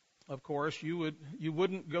 of course, you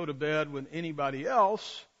wouldn't go to bed with anybody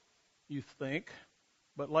else, you think,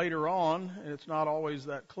 but later on, and it's not always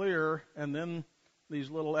that clear, and then these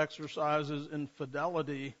little exercises in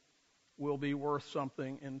fidelity will be worth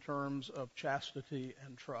something in terms of chastity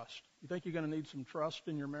and trust. You think you're going to need some trust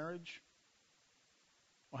in your marriage?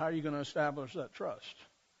 Well, how are you going to establish that trust?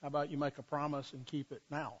 How about you make a promise and keep it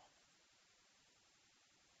now?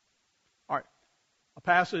 All right. A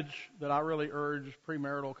passage that I really urge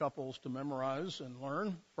premarital couples to memorize and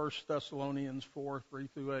learn, 1 Thessalonians 4, 3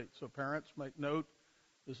 through 8. So parents, make note.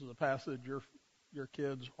 This is a passage your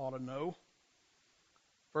kids ought to know.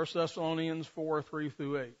 1 Thessalonians 4, 3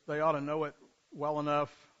 through 8. They ought to know it well enough,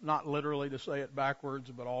 not literally to say it backwards,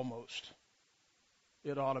 but almost.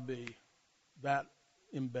 It ought to be that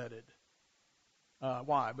embedded.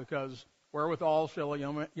 Why? Because wherewithal shall a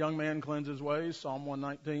young man cleanse his ways, Psalm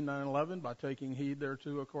 119, 9, 11, by taking heed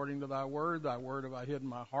thereto according to thy word have I hid in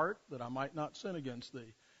my heart, that I might not sin against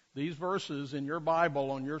thee. These verses in your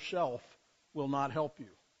Bible on your shelf will not help you.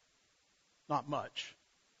 Not much.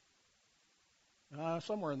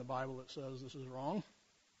 Somewhere in the Bible it says this is wrong.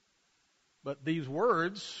 But these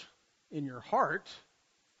words in your heart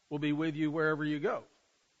will be with you wherever you go.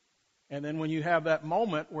 And then when you have that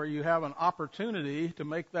moment where you have an opportunity to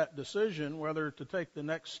make that decision, whether to take the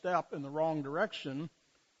next step in the wrong direction,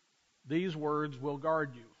 these words will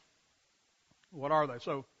guard you. What are they?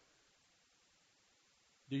 So,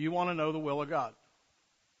 do you want to know the will of God?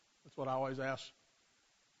 That's what I always ask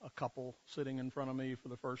a couple sitting in front of me for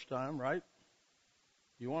the first time, right?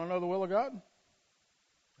 You want to know the will of God?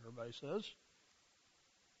 Everybody says.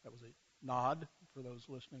 That was a nod for those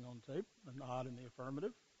listening on tape, a nod in the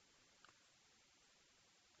affirmative.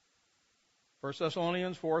 1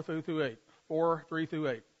 Thessalonians 4, 3 through 8.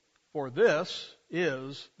 For this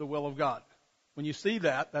is the will of God. When you see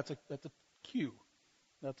that, that's a cue.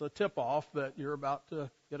 That's a tip-off that you're about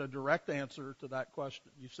to get a direct answer to that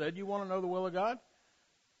question. You said you want to know the will of God?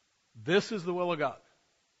 This is the will of God.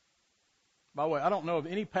 By the way, I don't know of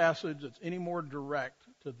any passage that's any more direct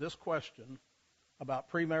to this question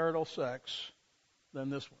about premarital sex than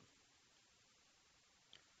this one.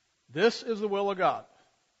 This is the will of God,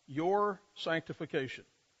 your sanctification.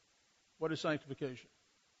 What is sanctification?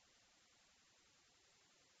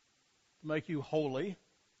 To make you holy,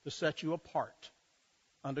 to set you apart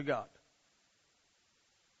unto God.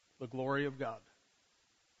 The glory of God.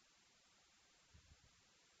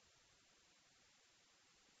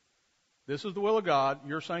 This is the will of God,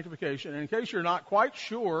 your sanctification. And in case you're not quite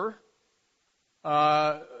sure,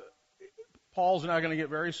 Paul's now going to get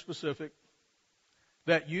very specific,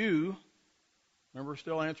 that you, remember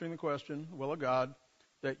still answering the question, the will of God,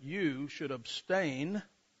 that you should abstain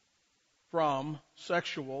from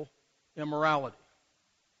sexual immorality.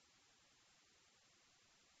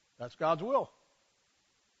 That's God's will.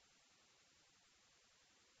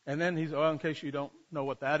 And then he's, in case you don't know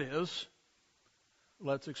what that is,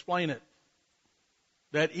 let's explain it.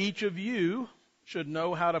 That each of you should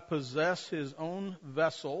know how to possess his own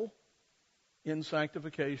vessel in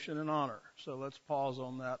sanctification and honor. So let's pause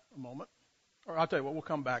on that a moment. Or I'll tell you what, we'll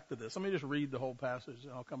come back to this. Let me just read the whole passage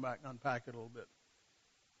and I'll come back and unpack it a little bit.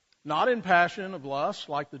 Not in passion of lust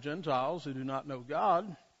like the Gentiles who do not know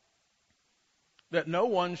God, that no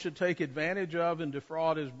one should take advantage of and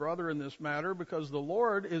defraud his brother in this matter, because the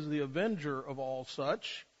Lord is the avenger of all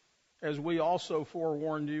such, as we also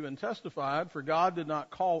forewarned you and testified, for God did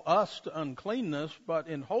not call us to uncleanness, but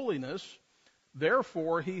in holiness.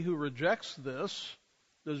 Therefore, he who rejects this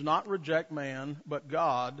does not reject man, but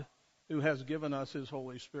God, who has given us his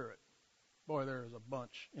Holy Spirit. Boy, there is a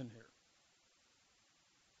bunch in here.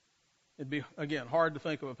 It'd be, again, hard to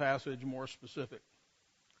think of a passage more specific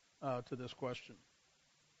to this question.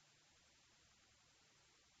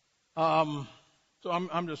 So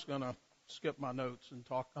I'm just going to skip my notes and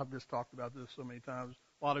talk. I've just talked about this so many times.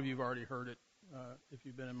 A lot of you have already heard it if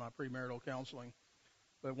you've been in my premarital counseling,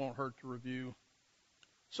 but it won't hurt to review.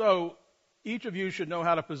 So each of you should know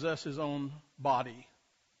how to possess his own body,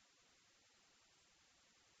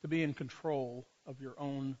 to be in control of your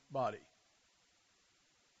own body,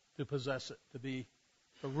 to possess it, to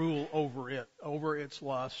rule over it, over its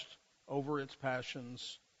lust, over its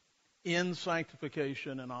passions, in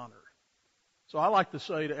sanctification and honor. So I like to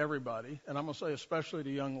say to everybody, and I'm going to say especially to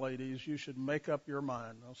young ladies, you should make up your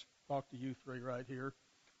mind. I'll talk to you three right here.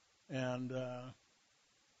 And,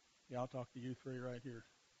 I'll talk to you three right here.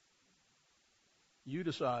 You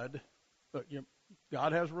decide, but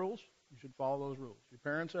God has rules. You should follow those rules. Your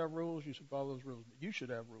parents have rules. You should follow those rules. But you should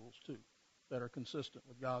have rules, too, that are consistent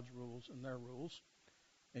with God's rules and their rules.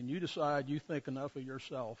 And you decide you think enough of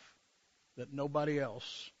yourself that nobody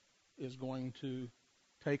else is going to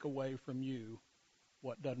take away from you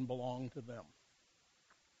what doesn't belong to them.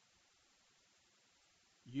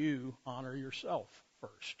 You honor yourself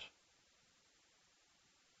first.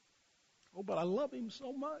 Oh, but I love him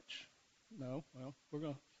so much. No, well, we're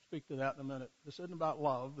going to speak to that in a minute. This isn't about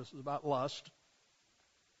love. This is about lust.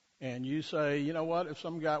 And you say, you know what,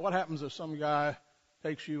 what happens if some guy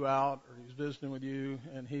takes you out or he's visiting with you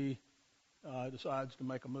and he decides to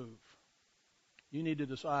make a move? You need to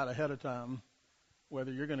decide ahead of time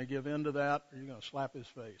whether you're going to give in to that or you're going to slap his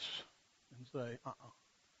face and say,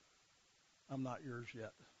 I'm not yours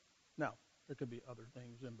yet. Now, there could be other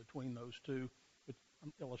things in between those two, but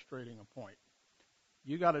I'm illustrating a point.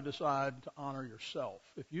 You got to decide to honor yourself.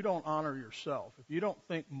 If you don't honor yourself, if you don't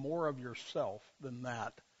think more of yourself than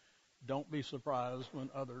that, don't be surprised when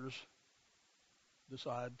others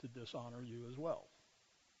decide to dishonor you as well.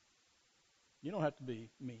 You don't have to be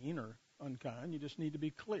mean or unkind. You just need to be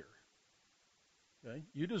clear. Okay?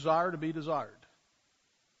 You desire to be desired.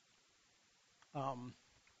 I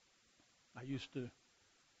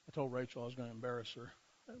told Rachel I was going to embarrass her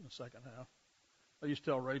in the second half. I used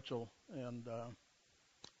to tell Rachel and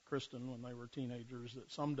Kristen when they were teenagers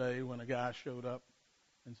that someday when a guy showed up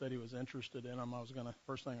and said he was interested in them,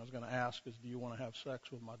 first thing I was going to ask is, do you want to have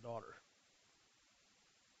sex with my daughter?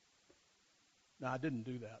 Now, I didn't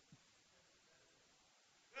do that.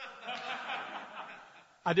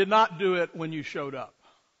 I did not do it when you showed up.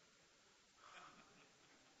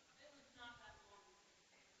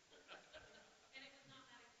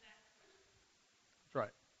 That's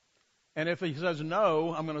right. And if he says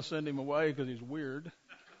no, I'm going to send him away because he's weird.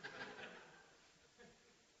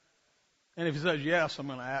 And if he says yes, I'm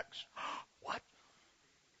going to ask, what?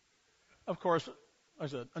 Of course, I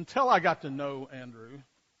said, until I got to know Andrew,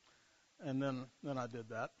 and then I did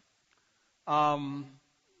that.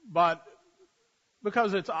 But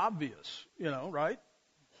because it's obvious, right?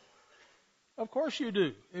 Of course you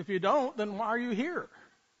do. If you don't, then why are you here?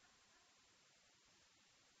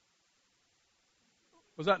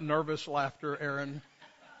 Was that nervous laughter, Aaron?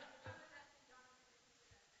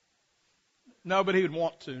 No, but he would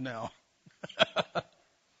want to now.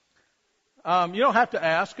 You don't have to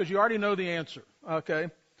ask because you already know the answer.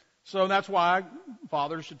 Okay? So that's why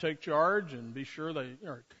fathers should take charge and be sure they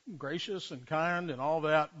are gracious and kind and all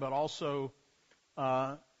that, but also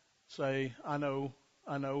say, I know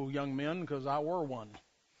young men because I were one,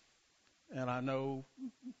 and I know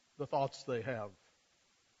the thoughts they have.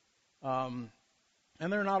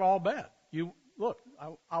 And they're not all bad.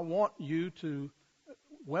 I want you to.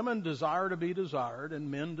 Women desire to be desired, and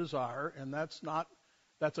men desire, and that's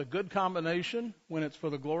a good combination when it's for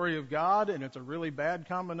the glory of God, and it's a really bad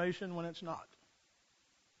combination when it's not.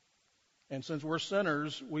 And since we're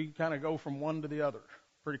sinners, we kind of go from one to the other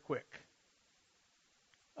pretty quick.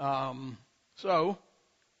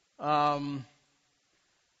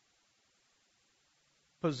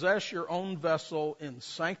 Possess your own vessel in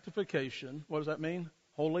sanctification. What does that mean?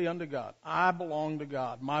 Holy unto God. I belong to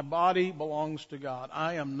God. My body belongs to God.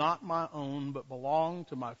 I am not my own, but belong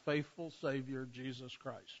to my faithful Savior, Jesus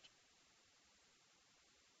Christ.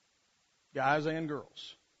 Guys and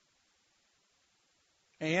girls.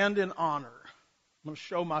 And in honor. I'm going to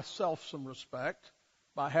show myself some respect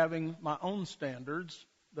by having my own standards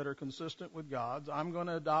that are consistent with God's. I'm going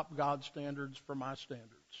to adopt God's standards for my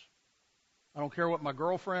standards. I don't care what my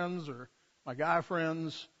girlfriends or my guy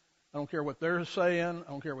friends, I don't care what they're saying.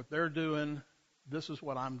 I don't care what they're doing. This is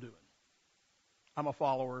what I'm doing. I'm a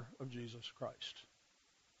follower of Jesus Christ.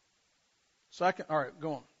 Second, all right,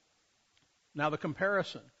 go on. Now the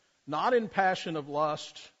comparison. Not in passion of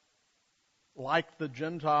lust like the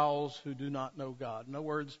Gentiles who do not know God. In other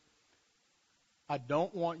words, I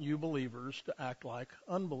don't want you believers to act like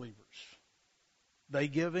unbelievers. They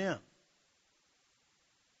give in.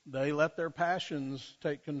 They let their passions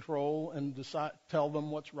take control and tell them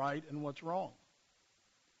what's right and what's wrong.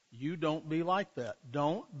 You don't be like that.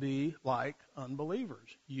 Don't be like unbelievers.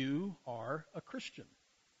 You are a Christian.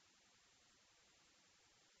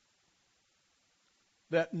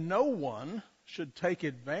 That no one should take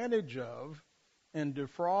advantage of and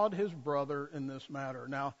defraud his brother in this matter.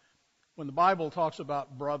 Now, when the Bible talks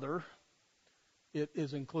about brother, it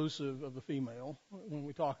is inclusive of the female. When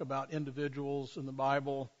we talk about individuals in the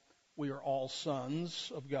Bible, we are all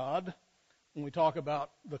sons of God. When we talk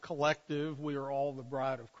about the collective, we are all the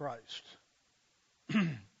bride of Christ.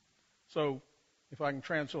 So, if I can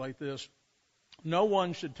translate this, no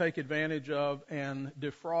one should take advantage of and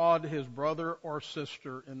defraud his brother or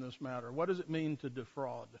sister in this matter. What does it mean to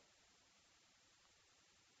defraud?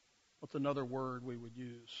 What's another word we would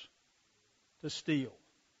use? To steal.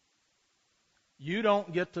 You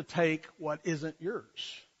don't get to take what isn't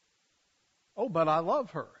yours. Oh, but I love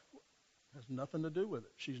her. It has nothing to do with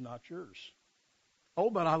it. She's not yours. Oh,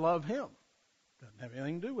 but I love him. Doesn't have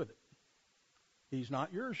anything to do with it. He's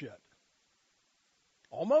not yours yet.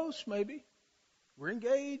 Almost, maybe. We're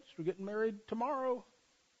engaged. We're getting married tomorrow.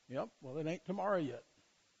 Yep, well, it ain't tomorrow yet.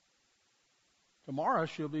 Tomorrow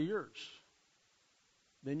she'll be yours.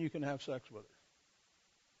 Then you can have sex with her.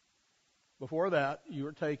 Before that, you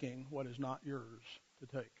are taking what is not yours to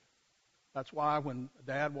take. That's why when a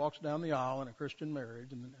dad walks down the aisle in a Christian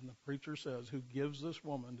marriage and the preacher says, who gives this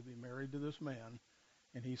woman to be married to this man,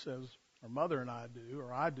 and he says, her mother and I do,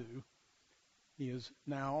 or I do, he is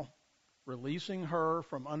now releasing her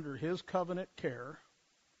from under his covenant care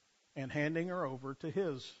and handing her over to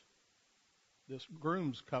this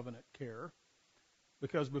groom's covenant care,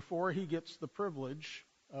 because before he gets the privilege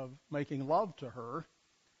of making love to her,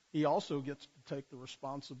 he also gets to take the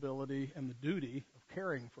responsibility and the duty of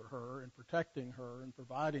caring for her and protecting her and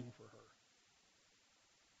providing for her.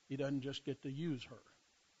 He doesn't just get to use her.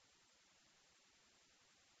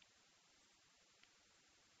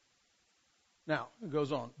 Now, it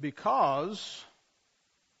goes on. Because,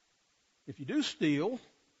 if you do steal,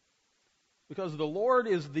 because the Lord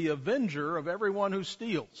is the avenger of everyone who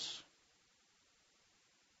steals.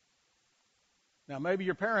 Now, maybe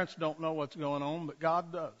your parents don't know what's going on, but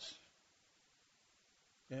God does.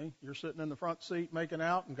 Okay? You're sitting in the front seat making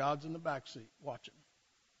out, and God's in the back seat watching.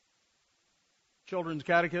 Children's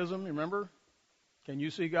catechism, you remember? Can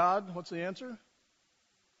you see God? What's the answer?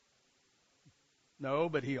 No,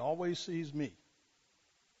 but he always sees me.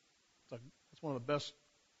 That's one of the best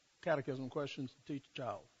catechism questions to teach a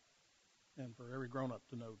child, and for every grown-up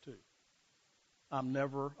to know, too. I'm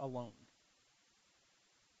never alone.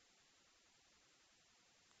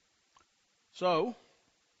 So,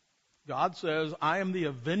 God says, I am the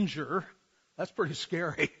avenger. That's pretty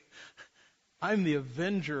scary. I'm the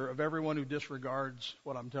avenger of everyone who disregards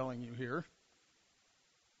what I'm telling you here.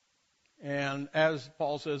 And as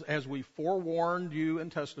Paul says, as we forewarned you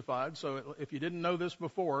and testified, so if you didn't know this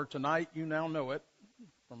before, tonight you now know it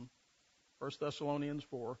from 1 Thessalonians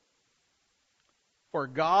 4. For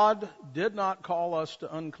God did not call us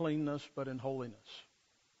to uncleanness, but in holiness.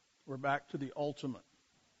 We're back to the ultimate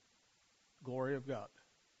glory of God.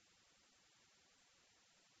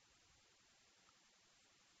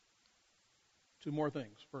 Two more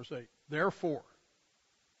things. Verse 8. Therefore,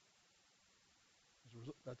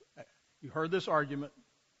 you heard this argument.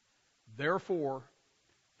 Therefore,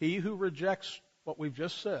 he who rejects what we've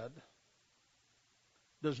just said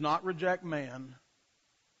does not reject man,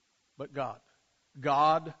 but God.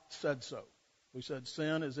 God said so. We said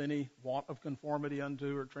sin is any want of conformity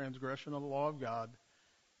unto or transgression of the law of God.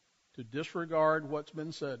 To disregard what's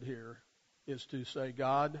been said here is to say,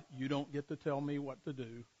 God, you don't get to tell me what to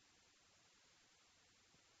do.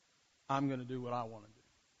 I'm going to do what I want to do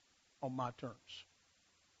on my terms.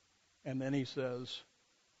 And then he says,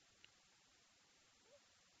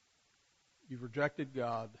 you've rejected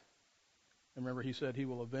God. And remember, he said he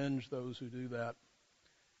will avenge those who do that.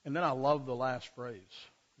 And then I love the last phrase,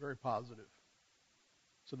 very positive.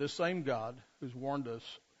 So this same God who's warned us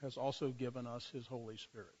has also given us his Holy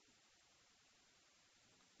Spirit.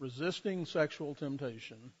 Resisting sexual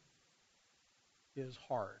temptation is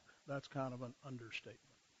hard. That's kind of an understatement.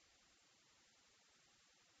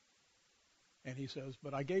 And he says,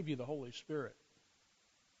 but I gave you the Holy Spirit.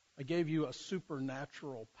 I gave you a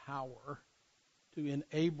supernatural power to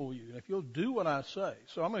enable you. And if you'll do what I say.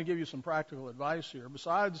 So I'm going to give you some practical advice here.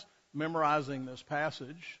 Besides memorizing this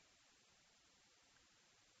passage,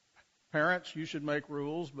 parents, you should make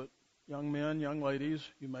rules, but young men, young ladies,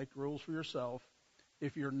 you make rules for yourself.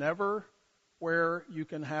 If you're never where you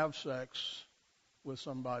can have sex with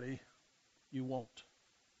somebody, you won't.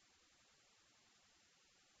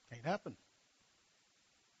 Can't happen.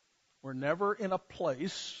 We're never in a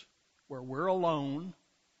place where we're alone,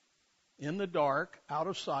 in the dark, out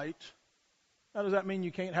of sight. Now, does that mean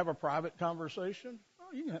you can't have a private conversation?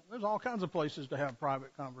 Well, there's all kinds of places to have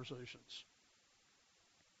private conversations.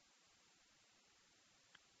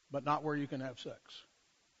 But not where you can have sex.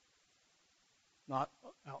 Not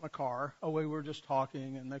out in a car. Oh, we were just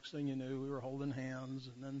talking, and next thing you knew, we were holding hands,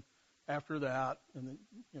 and then after that, and then,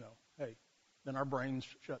 hey, then our brains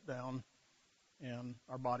shut down, and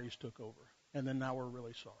our bodies took over. And then now we're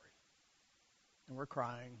really sorry. And we're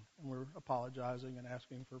crying, and we're apologizing and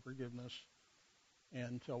asking for forgiveness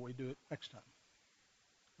until we do it next time.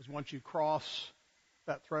 Because once you cross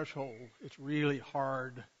that threshold, it's really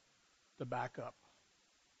hard to back up.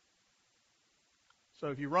 So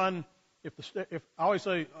if you run, if I always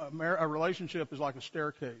say a relationship is like a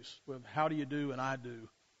staircase with how do you do and I do,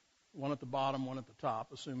 one at the bottom, one at the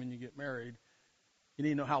top, assuming you get married. You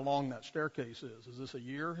need to know how long that staircase is. Is this a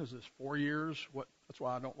year? Is this 4 years? That's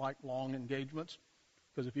why I don't like long engagements.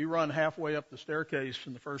 Because if you run halfway up the staircase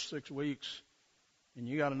in the first 6 weeks and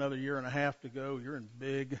you got another year and a half to go, you're in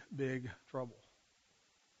big, big trouble.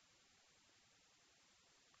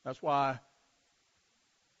 That's why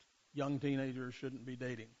young teenagers shouldn't be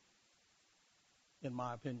dating, in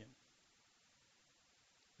my opinion.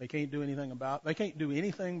 They can't do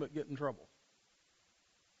anything but get in trouble.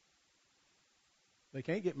 They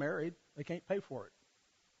can't get married. They can't pay for it.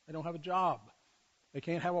 They don't have a job. They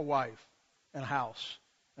can't have a wife and a house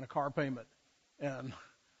and a car payment. And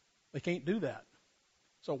they can't do that.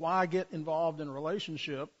 So why get involved in a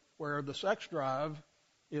relationship where the sex drive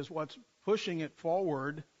is what's pushing it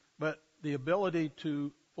forward, but the ability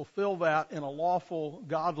to fulfill that in a lawful,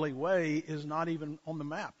 godly way is not even on the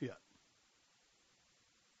map yet?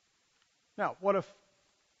 Now, what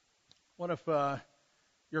if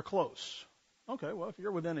you're close? Okay, well, if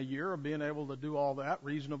you're within a year of being able to do all that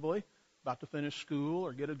reasonably, about to finish school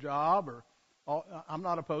or get a job, I'm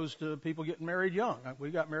not opposed to people getting married young.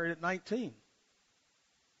 We got married at 19,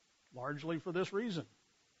 largely for this reason.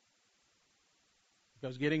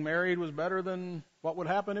 Because getting married was better than what would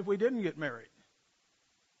happen if we didn't get married.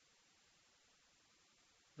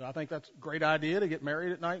 Do I think that's a great idea to get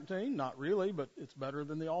married at 19? Not really, but it's better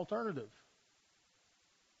than the alternative.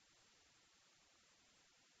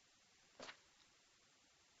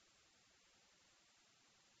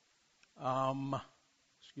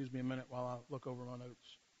 Excuse me a minute while I look over my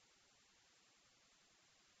notes.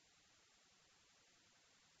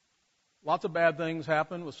 Lots of bad things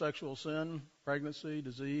happen with sexual sin, pregnancy,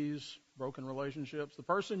 disease, broken relationships. The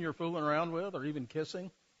person you're fooling around with or even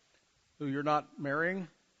kissing, who you're not marrying,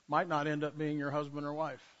 might not end up being your husband or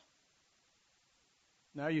wife.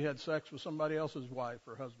 Now you had sex with somebody else's wife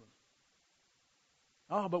or husband.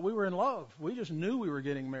 Oh, but we were in love. We just knew we were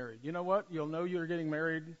getting married. You know what? You'll know you're getting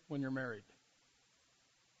married when you're married.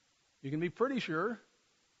 You can be pretty sure.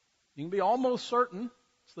 You can be almost certain.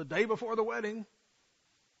 It's the day before the wedding.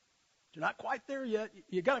 You're not quite there yet.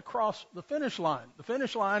 You got to cross the finish line. The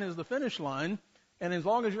finish line is the finish line. And as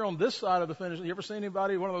long as you're on this side of the finish, you ever seen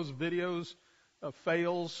anybody, one of those videos of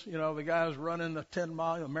fails? You know, the guy's running a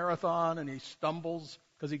 10-mile marathon and he stumbles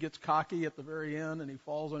because he gets cocky at the very end and he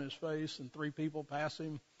falls on his face and 3 people pass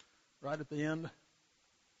him right at the end.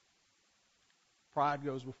 Pride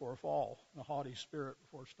goes before a fall, a haughty spirit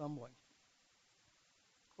before stumbling.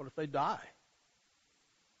 What if they die?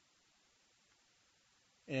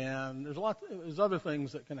 And there's other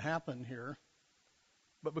things that can happen here.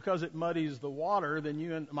 But because it muddies the water, then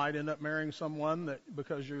you might end up marrying someone that,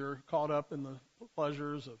 because you're caught up in the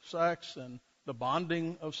pleasures of sex and the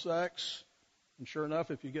bonding of sex. And sure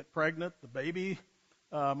enough, if you get pregnant, the baby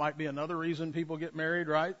might be another reason people get married,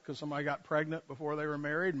 right? Because somebody got pregnant before they were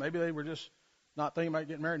married. Maybe they were just not thinking about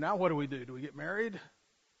getting married. Now what do? Do we get married?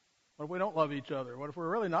 What if we don't love each other? What if we're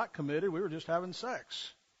really not committed? We were just having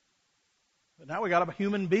sex. But now we got a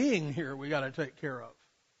human being here we got to take care of.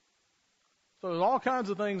 So there's all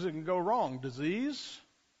kinds of things that can go wrong. Disease.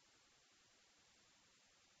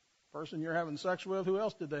 Person you're having sex with, who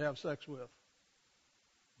else did they have sex with?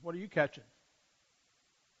 What are you catching?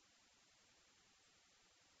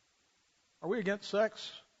 Are we against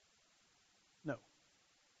sex? No.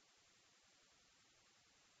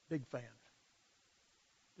 Big fan.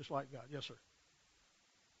 Just like God. Yes, sir.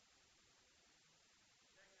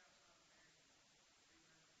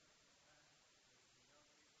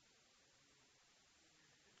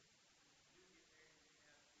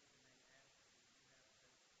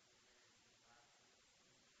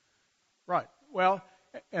 Right. Well,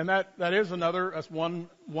 and that's one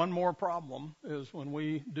more problem is when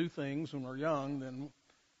we do things when we're young.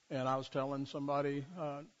 And I was telling somebody,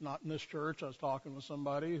 not in this church, I was talking with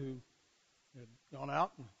somebody who had gone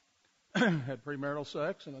out and had premarital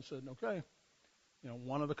sex, and I said, okay,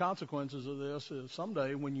 one of the consequences of this is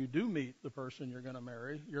someday when you do meet the person you're going to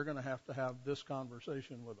marry, you're going to have this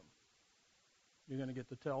conversation with them. You're going to get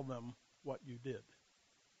to tell them what you did.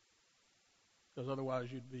 Because otherwise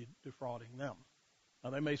you'd be defrauding them.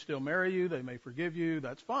 Now, they may still marry you. They may forgive you.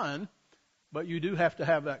 That's fine. But you do have to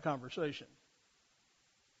have that conversation.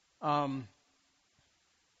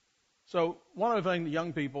 So one of the things, the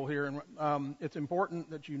young people here, it's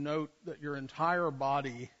important that you note that your entire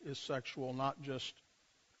body is sexual, not just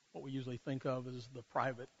what we usually think of as the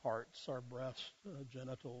private parts, our breasts,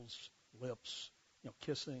 genitals, lips,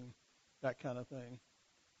 kissing, that kind of thing.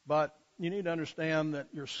 But you need to understand that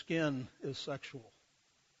your skin is sexual.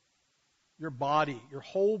 Your body, your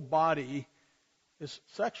whole body is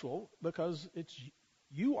sexual because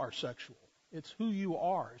you are sexual. It's who you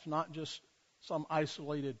are. It's not just some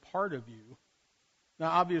isolated part of you.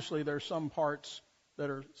 Now, obviously, there's some parts that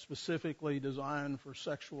are specifically designed for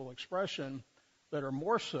sexual expression that are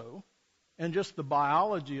more so. And just the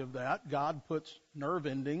biology of that, God puts nerve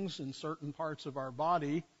endings in certain parts of our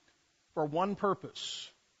body for one purpose.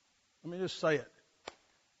 Let me just say it.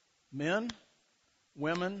 Men,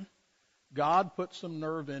 women, God put some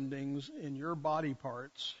nerve endings in your body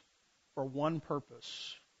parts for one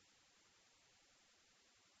purpose.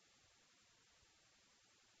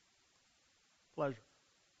 Pleasure.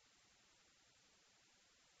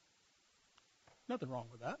 Nothing wrong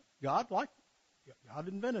with that. God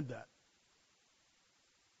invented that.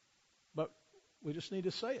 But we just need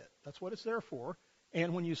to say it. That's what it's there for.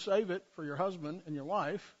 And when you save it for your husband and your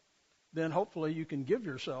wife, then hopefully you can give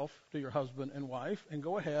yourself to your husband and wife and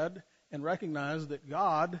go ahead and recognize that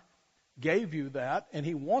God gave you that and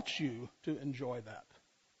He wants you to enjoy that.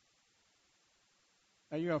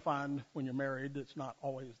 Now you're going to find when you're married it's not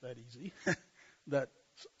always that easy, that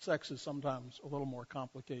sex is sometimes a little more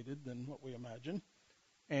complicated than what we imagine.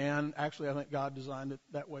 And actually I think God designed it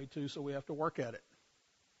that way too, so we have to work at it.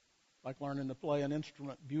 Like learning to play an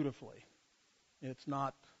instrument beautifully. It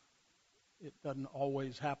doesn't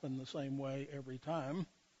always happen the same way every time.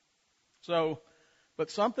 But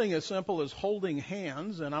something as simple as holding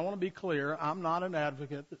hands, and I want to be clear, I'm not an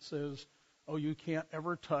advocate that says, oh, you can't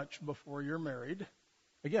ever touch before you're married.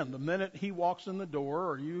 Again, the minute he walks in the door,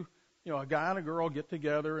 or a guy and a girl get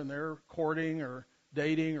together and they're courting or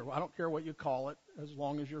dating, or I don't care what you call it, as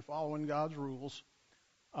long as you're following God's rules.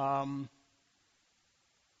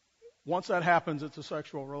 Once that happens, it's a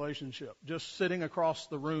sexual relationship. Just sitting across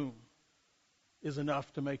the room is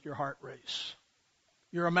enough to make your heart race.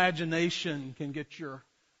 Your imagination can get your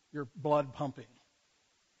blood pumping.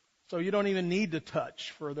 So you don't even need to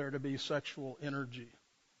touch for there to be sexual energy.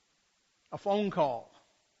 A phone call,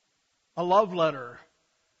 A love letter,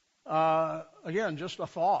 again, just a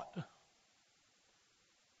thought.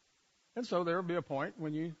 And so there will be a point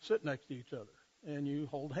when you sit next to each other and you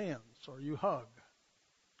hold hands or you hug.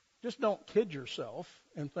 Just don't kid yourself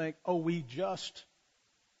and think, oh, we just.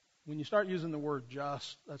 When you start using the word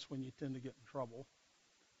just, that's when you tend to get in trouble,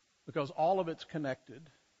 because all of it's connected.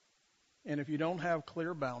 And if you don't have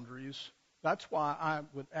clear boundaries, that's why I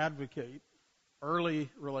would advocate early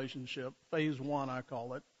relationship, phase 1 I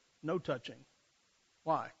call it, no touching.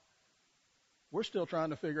 Why? We're still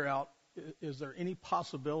trying to figure out, is there any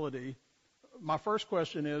possibility? My first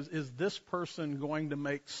question is this person going to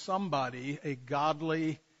make somebody a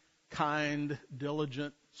godly, kind,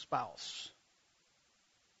 diligent spouse?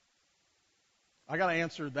 I got to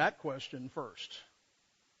answer that question first.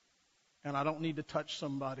 And I don't need to touch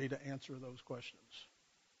somebody to answer those questions.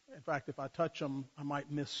 In fact, if I touch them, I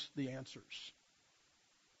might miss the answers.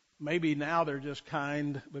 Maybe now they're just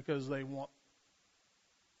kind because they want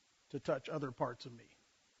to touch other parts of me,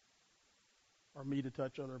 or me to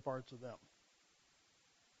touch other parts of them.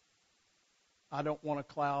 I don't want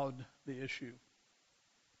to cloud the issue.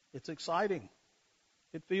 It's exciting.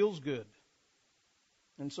 It feels good.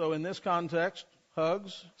 And so in this context,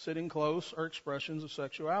 hugs, sitting close, are expressions of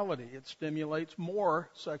sexuality. It stimulates more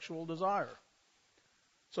sexual desire.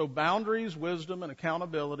 So boundaries, wisdom, and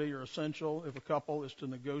accountability are essential if a couple is to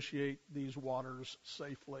negotiate these waters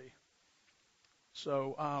safely.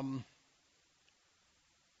 So,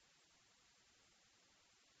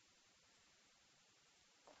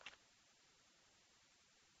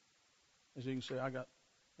 as you can see,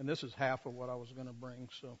 and this is half of what I was going to bring,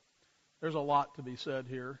 so there's a lot to be said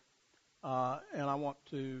here. And I want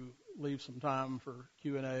to leave some time for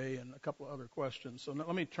Q&A and a couple of other questions. So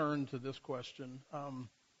let me turn to this question.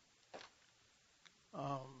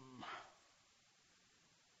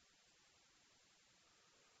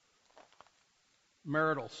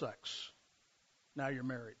 Marital sex. Now you're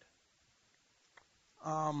married.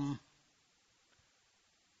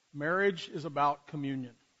 Marriage is about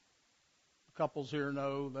communion. Couples here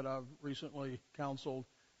know that I've recently counseled,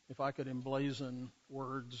 if I could emblazon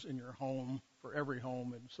words in your home, for every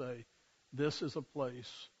home, and say, this is a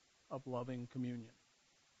place of loving communion.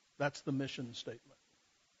 That's the mission statement.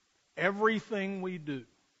 Everything we do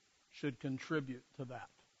should contribute to that.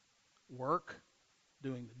 Work,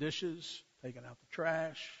 doing the dishes, taking out the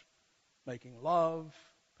trash, making love,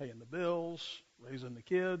 paying the bills, raising the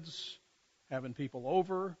kids, having people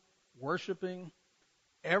over, worshiping.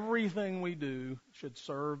 Everything we do should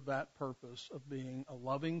serve that purpose of being a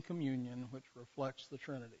loving communion which reflects the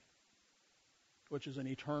Trinity, which is an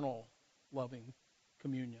eternal loving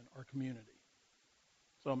communion or community.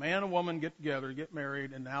 So a man and woman get together, get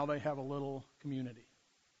married, and now they have a little community.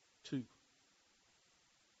 Two.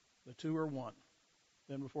 The two are one.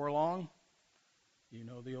 Then before long, you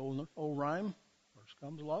know the old rhyme. First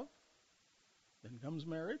comes love, then comes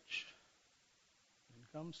marriage, then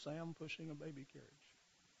comes Sam pushing a baby carriage.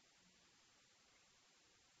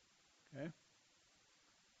 Okay?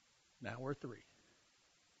 Now we're three.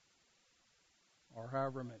 Or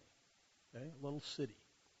however many. Okay? A little city.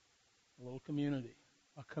 A little community.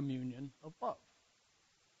 A communion of love.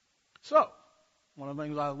 So, one of the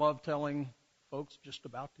things I love telling folks just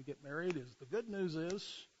about to get married is the good news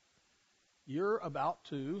is you're about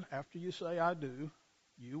to, after you say I do,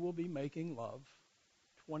 you will be making love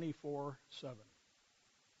 24/7.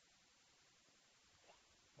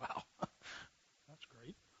 Wow. That's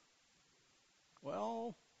great.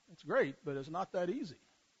 Well, it's great, but it's not that easy.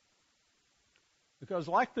 Because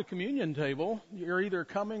like the communion table, you're either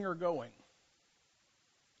coming or going.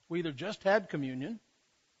 We either just had communion,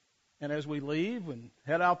 and as we leave and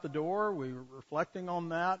head out the door, we're reflecting on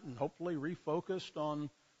that and hopefully refocused on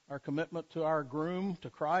our commitment to our groom, to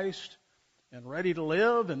Christ, and ready to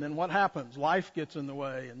live. And then what happens? Life gets in the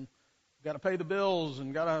way, and got to pay the bills,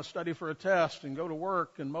 and got to study for a test, and go to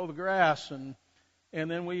work, and mow the grass, and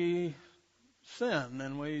then we sin,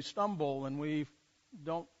 and we stumble, and we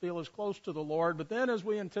don't feel as close to the Lord. But then as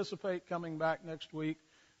we anticipate coming back next week,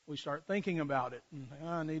 we start thinking about it. And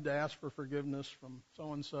I need to ask for forgiveness from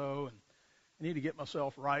so-and-so, and I need to get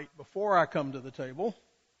myself right before I come to the table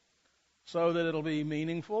so that it'll be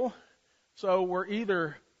meaningful. So we're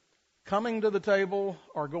either coming to the table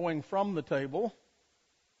or going from the table.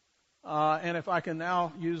 And if I can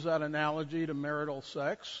now use that analogy to marital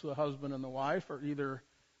sex, the husband and the wife are either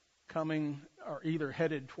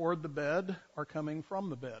headed toward the bed or coming from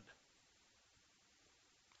the bed.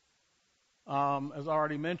 As I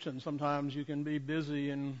already mentioned, sometimes you can be busy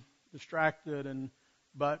and distracted,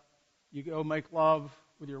 but you go make love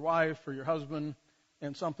with your wife or your husband,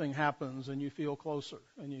 and something happens and you feel closer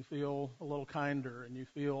and you feel a little kinder and you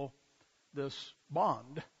feel this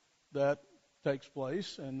bond that takes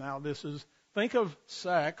place. And now think of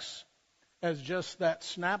sex as just that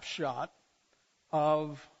snapshot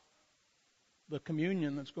of the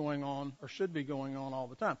communion that's going on or should be going on all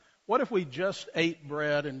the time. What if we just ate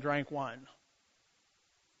bread and drank wine?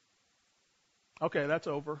 Okay, that's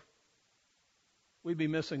over. We'd be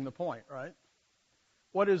missing the point, right?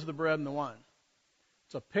 What is the bread and the wine?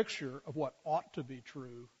 It's a picture of what ought to be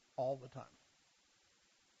true all the time.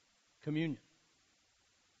 Communion.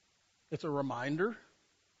 It's a reminder.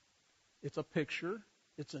 It's a picture.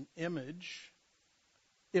 It's an image.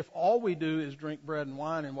 If all we do is drink bread and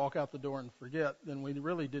wine and walk out the door and forget, then we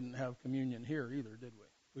really didn't have communion here either, did we?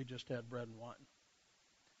 We just had bread and wine.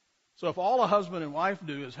 So if all a husband and wife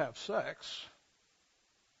do is have sex,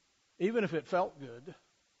 even if it felt good,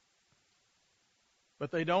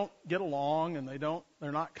 but they don't get along and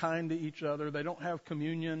they're not kind to each other, they don't have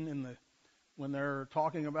communion when they're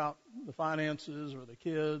talking about the finances or the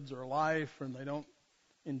kids or life, and they don't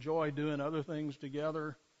enjoy doing other things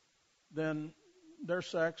together, then their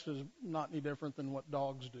sex is not any different than what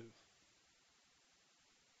dogs do.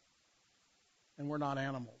 And we're not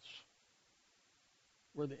animals.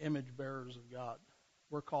 We're the image bearers of God.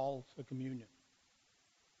 We're called to communion.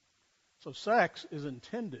 So sex is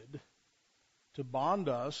intended to bond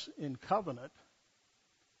us in covenant,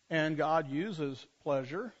 and God uses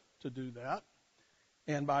pleasure to do that.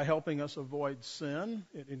 And by helping us avoid sin,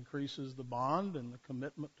 it increases the bond and the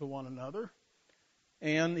commitment to one another.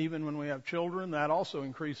 And even when we have children, that also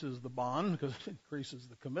increases the bond because it increases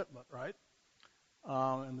the commitment, right?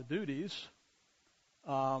 And the duties.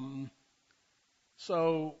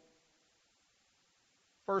 So,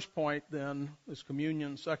 first point then is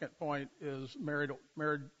communion. Second point is married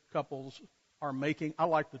couples are making, I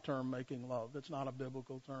like the term making love. It's not a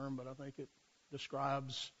biblical term, but I think it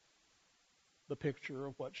describes the picture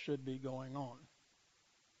of what should be going on.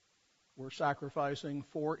 We're sacrificing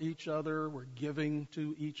for each other. We're giving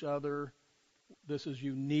to each other. This is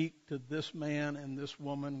unique to this man and this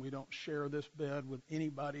woman. We don't share this bed with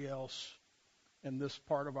anybody else. And this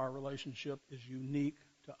part of our relationship is unique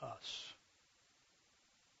to us.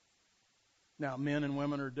 Now, men and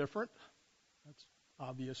women are different. That's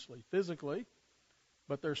obviously physically.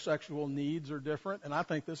 But their sexual needs are different. And I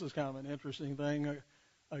think this is kind of an interesting thing.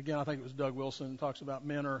 Again, I think it was Doug Wilson talks about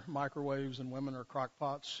men are microwaves and women are crock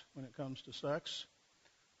pots when it comes to sex.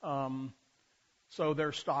 So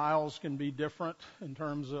their styles can be different in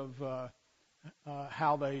terms of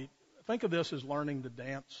how they think of this as learning to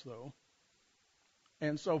dance, though.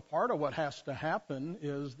 And so part of what has to happen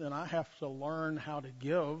is then I have to learn how to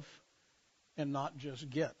give and not just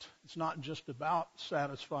get. It's not just about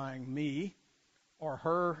satisfying me or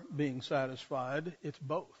her being satisfied. It's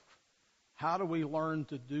both. How do we learn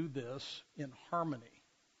to do this in harmony?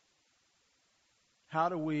 How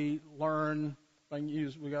do we learn?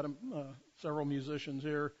 We got several musicians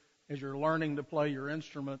here. As you're learning to play your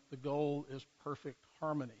instrument, the goal is perfect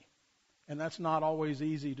harmony. And that's not always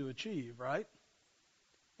easy to achieve, right?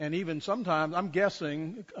 And even sometimes, I'm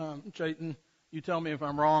guessing, Chayton, you tell me if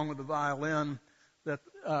I'm wrong with the violin, that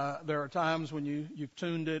there are times when you've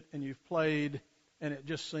tuned it and you've played and it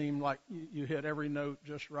just seemed like you hit every note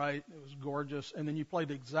just right. It was gorgeous. And then you play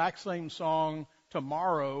the exact same song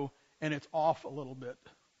tomorrow and it's off a little bit.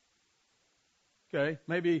 Okay?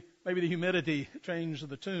 Maybe the humidity changed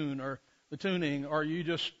the tune or the tuning, or you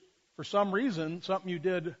just, for some reason, something you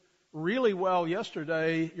did really well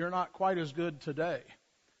yesterday, you're not quite as good today.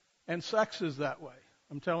 And sex is that way.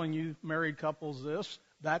 I'm telling you, married couples,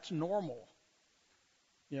 that's normal.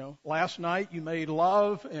 You know, last night you made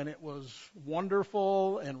love and it was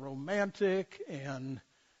wonderful and romantic and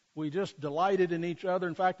we just delighted in each other.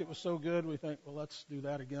 In fact, it was so good we think, well, let's do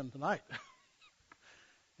that again tonight.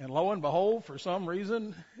 And lo and behold, for some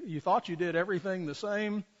reason, you thought you did everything the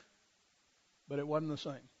same, but it wasn't the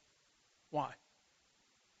same. Why?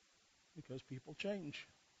 Because people change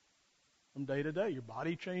from day to day. Your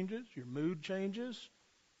body changes, your mood changes.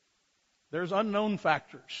 There's unknown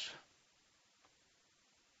factors.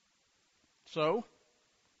 So,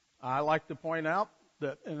 I like to point out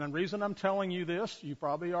that, and the reason I'm telling you this, you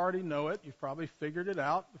probably already know it. You've probably figured it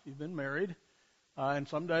out if you've been married. And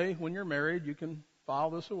someday when you're married, you can file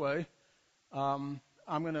this away. I'm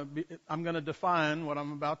going to define what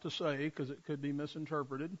I'm about to say because it could be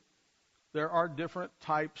misinterpreted. There are different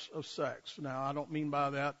types of sex. Now, I don't mean by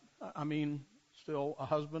that, I mean still a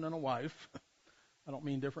husband and a wife. I don't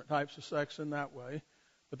mean different types of sex in that way.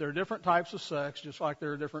 But there are different types of sex, just like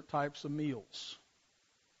there are different types of meals.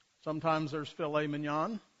 Sometimes there's filet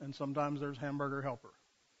mignon, and sometimes there's hamburger helper.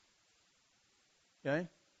 Okay?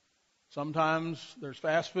 Sometimes there's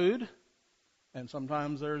fast food, and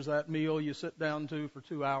sometimes there's that meal you sit down to for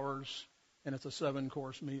 2 hours, and it's a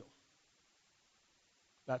 7-course meal.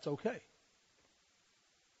 That's okay.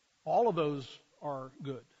 All of those are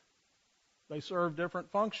good. They serve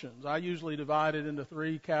different functions. I usually divide it into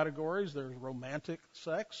 3 categories. There's romantic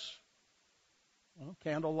sex,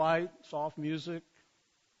 candlelight, soft music.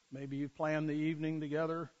 Maybe you plan the evening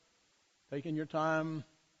together, taking your time.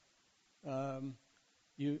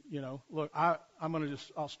 Look,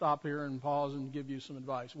 I'll stop here and pause and give you some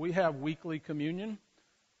advice. We have weekly communion.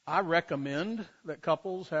 I recommend that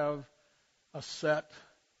couples have a set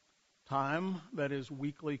time that is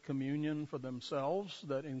weekly communion for themselves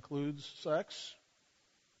that includes sex.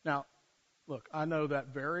 Now, look, I know that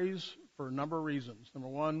varies for a number of reasons. Number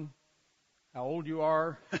one, how old you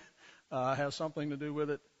are has something to do with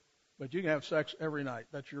it. But you can have sex every night.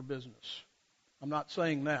 That's your business. I'm not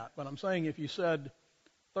saying that, but I'm saying if you said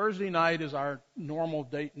Thursday night is our normal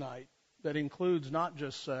date night that includes not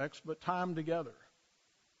just sex, but time together.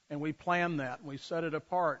 And we plan that, and we set it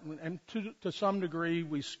apart. And to some degree,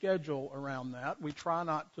 we schedule around that. We try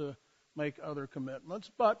not to make other commitments,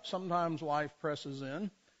 but sometimes life presses in.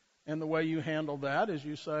 And the way you handle that is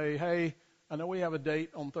you say, hey, I know we have a date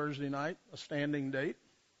on Thursday night, a standing date.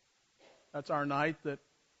 That's our night that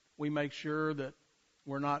we make sure that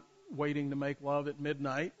we're not waiting to make love at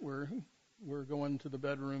midnight. We're going to the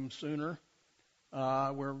bedroom sooner.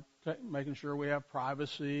 We're making sure we have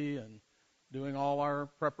privacy and doing all our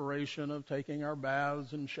preparation of taking our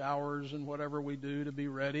baths and showers and whatever we do to be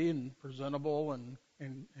ready and presentable and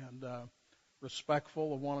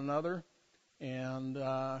respectful of one another. And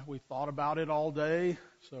we thought about it all day,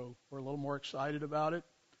 so we're a little more excited about it.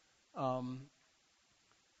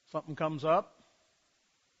 Something comes up,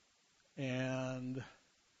 and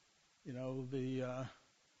the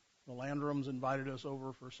Landrums invited us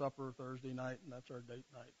over for supper Thursday night, and that's our date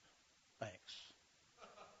night. Thanks.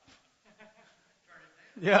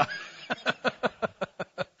 Yeah.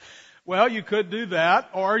 Well, you could do that,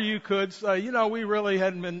 or you could say, we really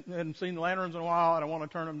hadn't seen the Landrums in a while. I don't want to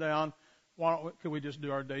turn them down. Could we just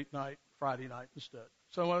do our date night Friday night instead?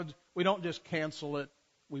 So we don't just cancel it,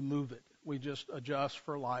 we move it. We just adjust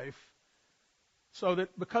for life. So that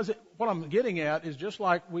what I'm getting at is just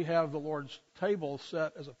like we have the Lord's table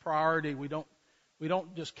set as a priority, we don't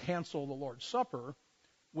just cancel the Lord's Supper.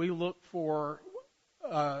 We look for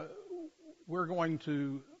we're going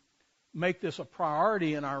to make this a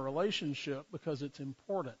priority in our relationship because it's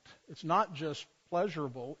important. It's not just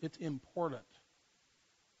pleasurable, it's important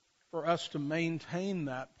for us to maintain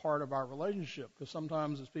that part of our relationship. Because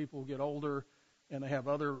sometimes as people get older and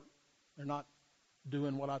they're not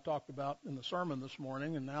doing what I talked about in the sermon this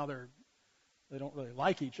morning, and now they don't really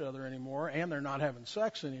like each other anymore, and they're not having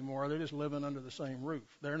sex anymore. They're just living under the same roof.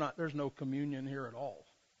 There's no communion here at all.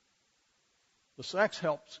 The sex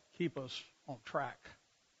helps keep us on track.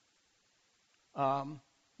 Now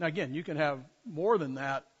again, you can have more than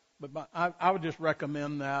that, but I would just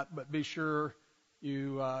recommend that. But be sure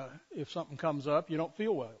if something comes up, you don't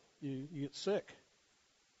feel well, you get sick.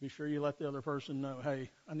 Be sure you let the other person know, hey,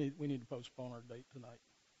 we need to postpone our date tonight.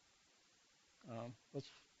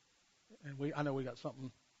 I know we got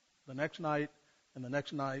something the next night and the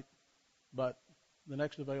next night, but the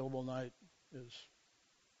next available night is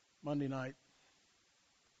Monday night.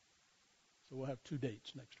 So we'll have 2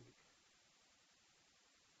 dates next week.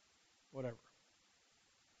 Whatever.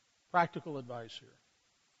 Practical advice here.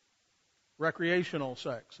 Recreational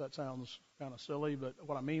sex. That sounds kind of silly, but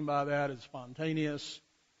what I mean by that is spontaneous.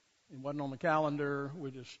 It wasn't on the calendar.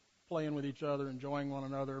 We're just playing with each other, enjoying one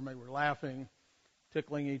another. Maybe we're laughing,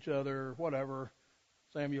 tickling each other, whatever.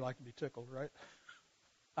 Sam, you like to be tickled, right?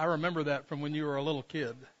 I remember that from when you were a little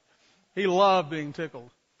kid. He loved being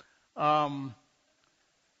tickled.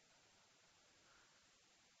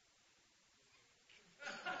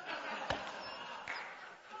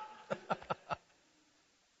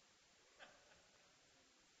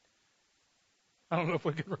 I don't know if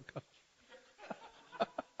we can recover.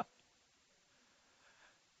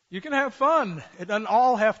 You can have fun. It doesn't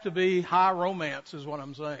all have to be high romance is what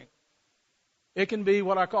I'm saying. It can be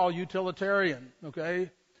what I call utilitarian,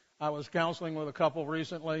 okay? I was counseling with a couple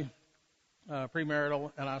recently,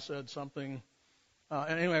 premarital, and I said something,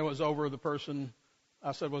 and anyway, it was over the person.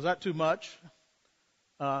 I said, was that too much?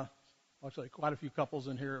 Actually, quite a few couples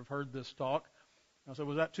in here have heard this talk. I said,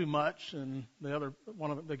 was that too much? And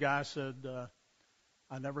one of the guys said,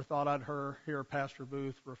 I never thought I'd hear Pastor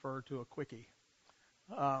Booth refer to a quickie.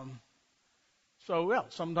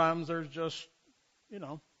 Sometimes there's just,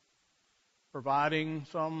 providing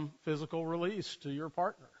some physical release to your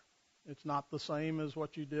partner. It's not the same as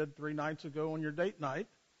what you did 3 nights ago on your date night.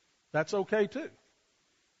 That's okay too.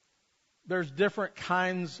 There's different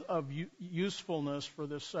kinds of usefulness for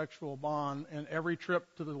this sexual bond, and every trip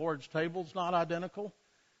to the Lord's table is not identical,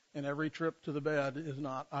 and every trip to the bed is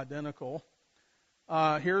not identical.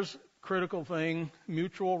 Here's a critical thing: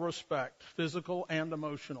 mutual respect, physical and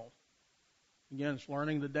emotional. Again, it's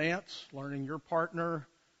learning to dance, learning your partner,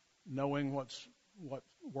 knowing what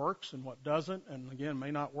works and what doesn't, and again,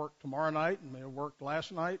 may not work tomorrow night and may have worked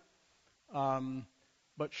last night.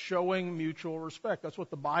 But showing mutual respect. That's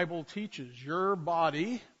what the Bible teaches. Your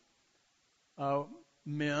body,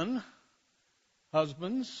 men,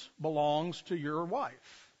 husbands, belongs to your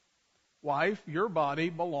wife. Wife, your body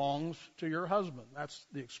belongs to your husband. That's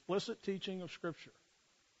the explicit teaching of Scripture.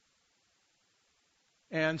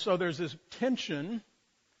 And so there's this tension,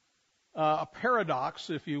 a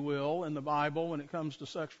paradox, if you will, in the Bible when it comes to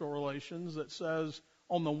sexual relations that says,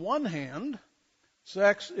 on the one hand,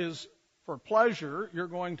 sex is for pleasure. You're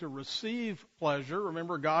going to receive pleasure.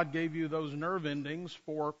 Remember, God gave you those nerve endings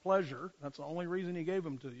for pleasure. That's the only reason He gave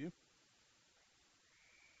them to you.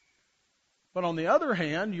 But on the other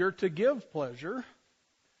hand, you're to give pleasure,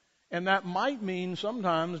 and that might mean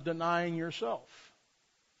sometimes denying yourself.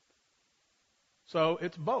 So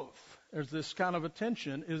it's both. There's this kind of a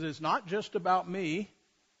tension. It's not just about me,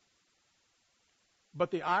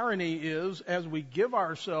 but the irony is, as we give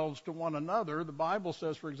ourselves to one another, the Bible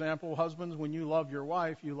says, for example, husbands, when you love your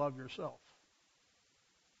wife, you love yourself.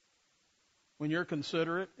 When you're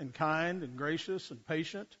considerate and kind and gracious and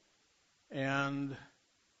patient and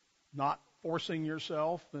not forcing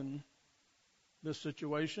yourself in this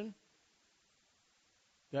situation.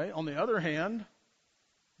 Okay? On the other hand,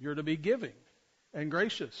 you're to be giving and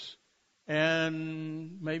gracious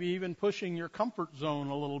and maybe even pushing your comfort zone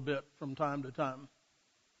a little bit from time to time.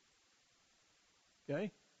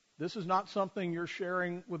 Okay? This is not something you're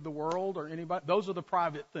sharing with the world or anybody. Those are the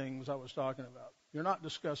private things I was talking about. You're not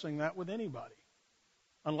discussing that with anybody.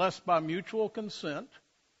 Unless by mutual consent,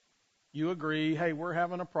 you agree, hey, we're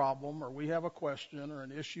having a problem, or we have a question or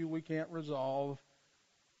an issue we can't resolve.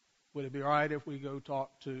 Would it be all right if we go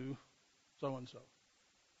talk to so-and-so?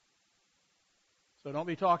 So don't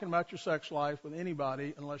be talking about your sex life with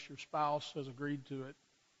anybody unless your spouse has agreed to it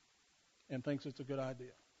and thinks it's a good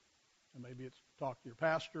idea. And maybe it's to talk to your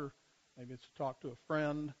pastor, maybe it's to talk to a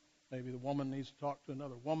friend, maybe the woman needs to talk to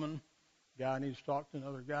another woman, the guy needs to talk to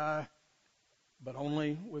another guy, but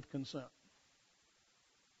only with consent.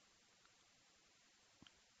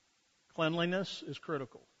 Cleanliness is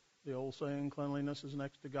critical. The old saying, cleanliness is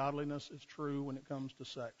next to godliness, is true when it comes to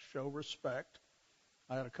sex. Show respect.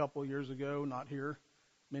 I had a couple years ago, not here,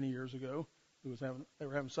 many years ago, they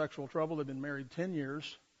were having sexual trouble. They'd been married 10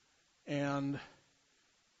 years, and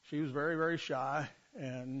she was very, very shy,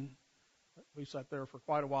 and we sat there for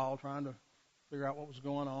quite a while trying to figure out what was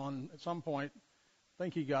going on. At some point, I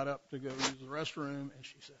think he got up to go use the restroom, and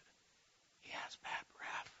she said, "He has bad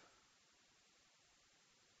breath."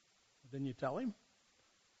 Didn't you tell him?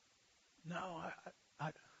 No,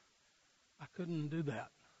 I couldn't do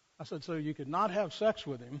that. I said, so you could not have sex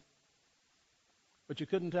with him, but you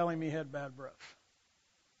couldn't tell him he had bad breath.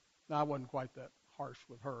 Now, I wasn't quite that harsh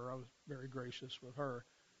with her. I was very gracious with her.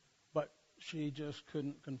 But she just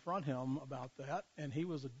couldn't confront him about that, and he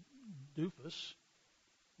was a doofus.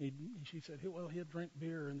 She said, well, he'll drink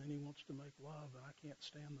beer, and then he wants to make love, and I can't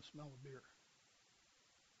stand the smell of beer.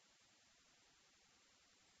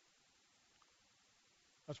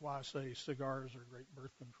 That's why I say cigars are great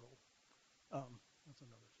birth control. That's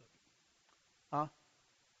another subject. Huh?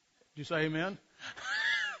 Did you say amen?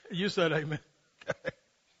 You said amen.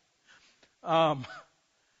 Okay.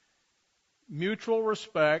 Mutual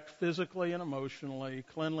respect, physically and emotionally,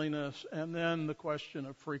 cleanliness, and then the question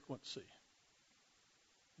of frequency.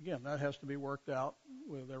 Again, that has to be worked out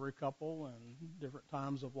with every couple and different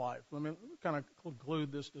times of life. Let me kind of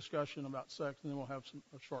conclude this discussion about sex, and then we'll have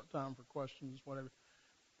a short time for questions, whatever.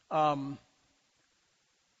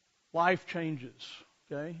 Life changes,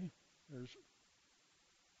 okay? There's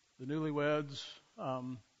the newlyweds,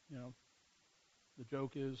 the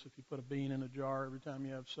joke is if you put a bean in a jar every time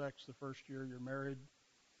you have sex the first year you're married,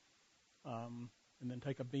 and then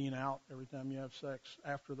take a bean out every time you have sex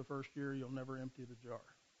after the first year, you'll never empty the jar.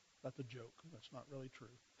 That's a joke. That's not really true,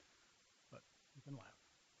 but you can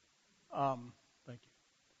laugh. Thank you.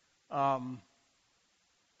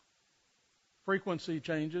 Frequency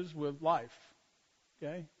changes with life,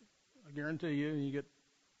 okay? I guarantee you get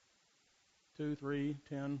 2, 3,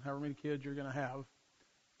 10, however many kids you're going to have.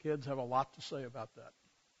 Kids have a lot to say about that.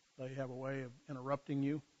 They have a way of interrupting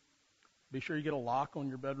you. Be sure you get a lock on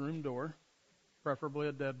your bedroom door, preferably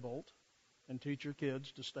a deadbolt, and teach your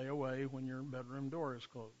kids to stay away when your bedroom door is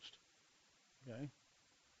closed. Okay?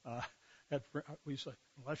 We say,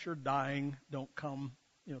 unless you're dying, don't come.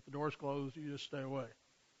 If the door's closed, you just stay away.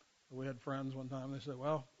 We had friends one time, they said,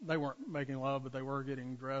 well, they weren't making love, but they were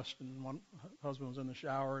getting dressed, and one husband was in the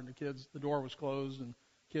shower, and the door was closed, and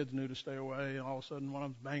kids knew to stay away, and all of a sudden one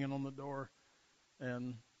of them's banging on the door,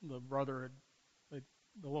 and the brother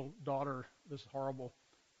the little daughter, this is horrible,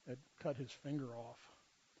 had cut his finger off.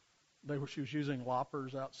 She was using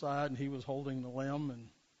loppers outside, and he was holding the limb, and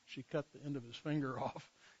she cut the end of his finger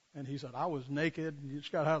off. And he said, I was naked, and you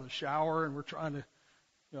just got out of the shower, and we're trying to,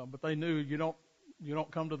 but they knew you don't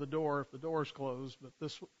come to the door if the door is closed, but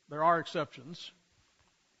there are exceptions.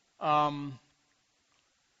 So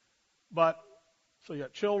you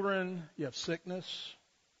have children, you have sickness.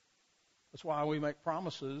 That's why we make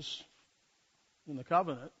promises in the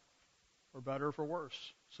covenant, for better or for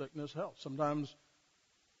worse, sickness, health. Sometimes,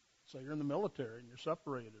 say you're in the military and you're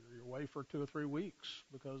separated, or you're away for 2 or 3 weeks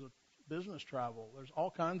because of business travel. There's all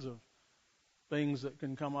kinds of things that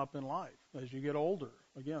can come up in life as you get older.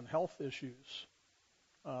 Again, health issues.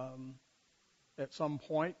 At some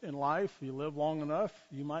point in life, you live long enough,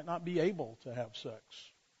 you might not be able to have sex.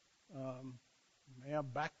 You may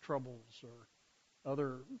have back troubles or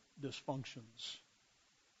other dysfunctions.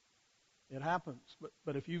 It happens.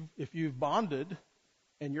 But if you've bonded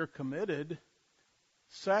and you're committed,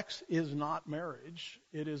 sex is not marriage.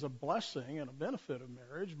 It is a blessing and a benefit of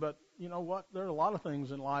marriage. But you know what? There are a lot of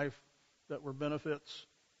things in life that were benefits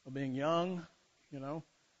of being young,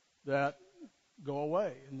 that go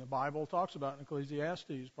away. And the Bible talks about in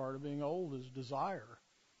Ecclesiastes, part of being old is desire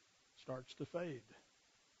starts to fade.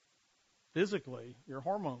 Physically, your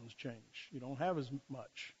hormones change. You don't have as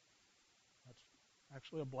much. That's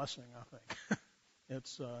actually a blessing, I think.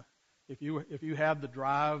 It's if you have the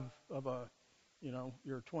drive of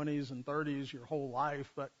your 20s and 30s your whole life,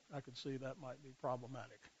 but I could see that might be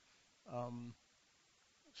problematic.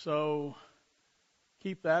 So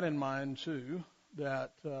keep that in mind too.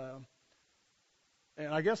 That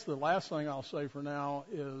and I guess the last thing I'll say for now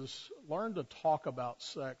is learn to talk about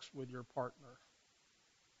sex with your partner.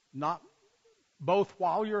 Not both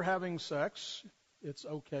while you're having sex, it's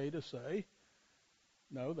okay to say,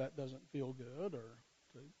 no, that doesn't feel good, or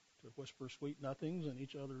to whisper sweet nothings in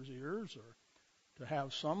each other's ears, or to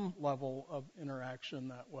have some level of interaction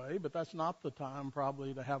that way. But that's not the time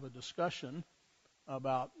probably to have a discussion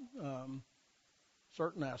about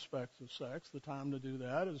certain aspects of sex. The time to do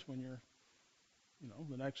that is when you're,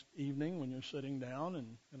 the next evening when you're sitting down and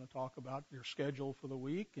going to talk about your schedule for the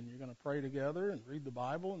week, and you're going to pray together and read the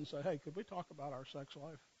Bible and say, hey, could we talk about our sex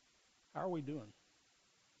life? How are we doing?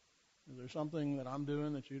 Is there something that I'm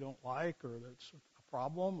doing that you don't like, or that's a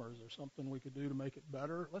problem, or is there something we could do to make it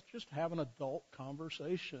better? Let's just have an adult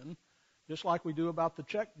conversation, just like we do about the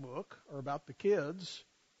checkbook or about the kids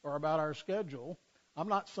or about our schedule. I'm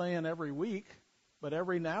not saying every week, but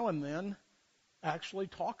every now and then actually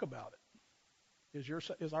talk about it.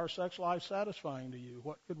 Is our sex life satisfying to you?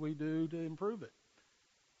 What could we do to improve it?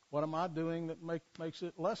 What am I doing that makes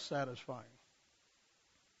it less satisfying?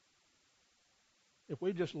 If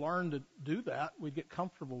we just learn to do that, we'd get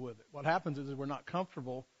comfortable with it. What happens is we're not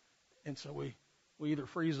comfortable, and so we either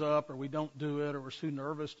freeze up or we don't do it, or we're too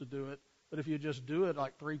nervous to do it. But if you just do it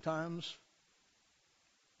like 3 times,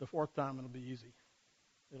 the 4th time it'll be easy.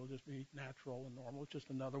 It'll just be natural and normal. It's just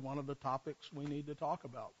another one of the topics we need to talk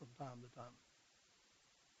about from time to time,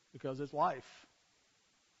 because it's life.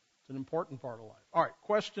 It's an important part of life. All right,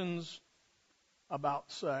 questions about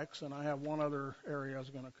sex, and I have one other area I was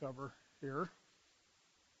going to cover here.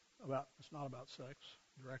 It's not about sex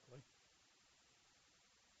directly.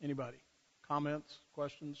 Anybody? Comments,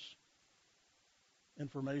 questions,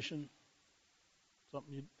 information?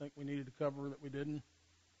 Something you think we needed to cover that we didn't?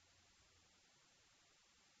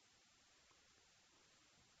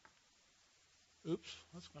 Oops,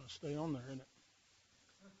 that's going to stay on there, isn't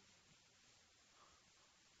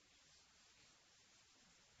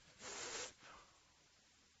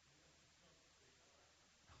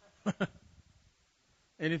it?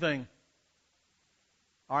 Anything?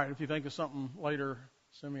 All right, if you think of something later,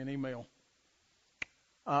 send me an email.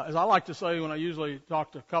 As I like to say when I usually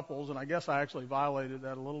talk to couples, and I guess I actually violated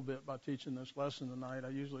that a little bit by teaching this lesson tonight, I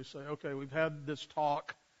usually say, okay, we've had this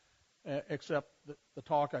talk, except the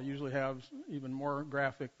talk I usually have is even more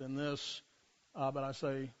graphic than this, but I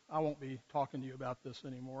say, I won't be talking to you about this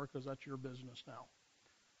anymore because that's your business now.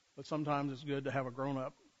 But sometimes it's good to have a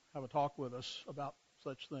grown-up have a talk with us about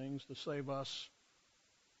such things to save us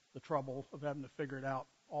the trouble of having to figure it out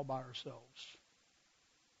all by ourselves.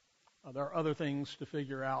 There are other things to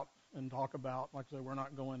figure out and talk about. Like I say, we're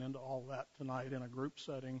not going into all that tonight in a group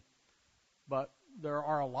setting. But there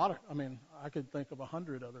are a lot of, I could think of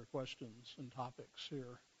 100 other questions and topics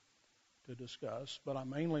here to discuss. But I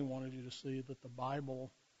mainly wanted you to see that the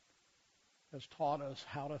Bible has taught us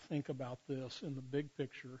how to think about this in the big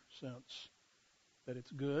picture sense, that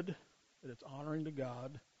it's good, that it's honoring to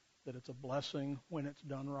God, that it's a blessing when it's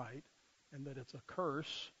done right, and that it's a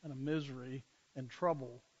curse and a misery and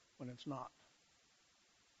trouble when it's not.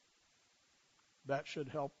 That should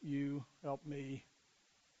help you, help me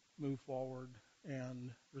move forward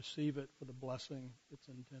and receive it for the blessing it's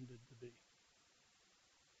intended to be.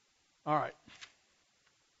 All right.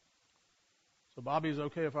 So, Bobby, is it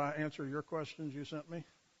okay if I answer your questions you sent me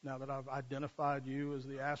now that I've identified you as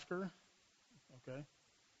the asker? Okay.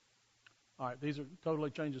 All right. These are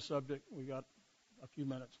totally change the subject. We got a few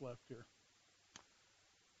minutes left here.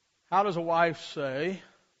 How does a wife say,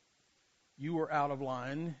 you were out of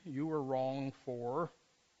line, you were wrong for,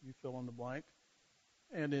 you fill in the blank,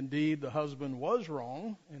 and indeed the husband was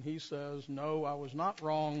wrong, and he says, no, I was not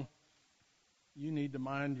wrong, you need to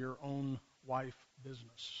mind your own wife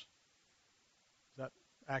business. Is that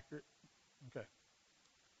accurate? Okay.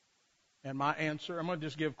 And my answer, I'm going to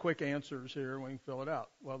just give quick answers here and we can fill it out.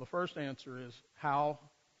 Well, the first answer is how.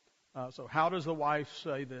 So how does the wife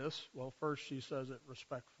say this? Well, first she says it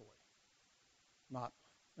respectfully. Not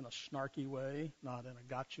in a snarky way, not in a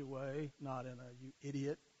gotcha way, not in a you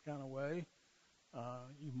idiot kind of way.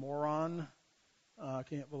 You moron. I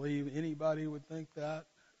can't believe anybody would think that.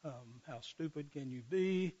 How stupid can you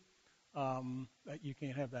be? That you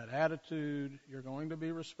can't have that attitude. You're going to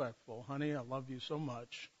be respectful. Honey, I love you so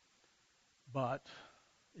much. But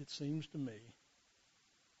it seems to me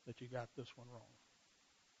that you got this one wrong.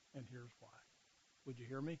 And here's why. Would you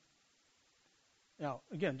hear me? Now,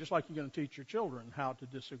 again, just like you're going to teach your children how to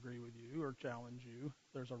disagree with you or challenge you,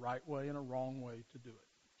 there's a right way and a wrong way to do it.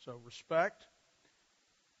 So respect.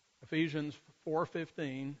 Ephesians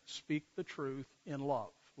 4:15, speak the truth in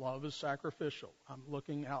love. Love is sacrificial. I'm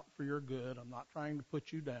looking out for your good. I'm not trying to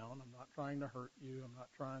put you down. I'm not trying to hurt you. I'm not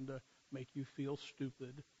trying to make you feel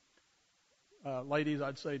stupid. Ladies,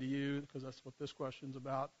 I'd say to you, because that's what this question's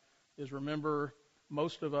about, is remember,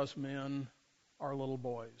 most of us men are little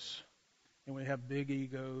boys. And we have big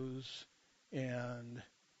egos, and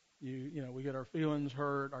we get our feelings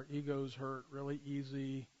hurt, our egos hurt really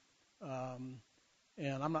easy.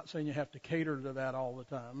 And I'm not saying you have to cater to that all the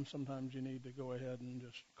time. Sometimes you need to go ahead and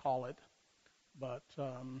just call it. But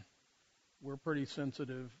we're pretty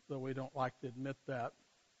sensitive, though we don't like to admit that.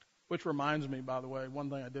 Which reminds me, by the way, one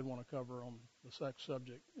thing I did want to cover on the sex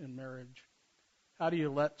subject in marriage. How do you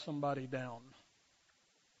let somebody down?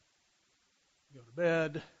 You go to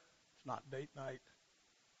bed. It's not date night.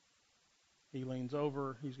 He leans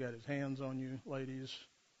over. He's got his hands on you, ladies,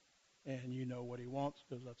 and you know what he wants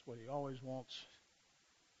because that's what he always wants.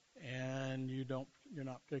 And you're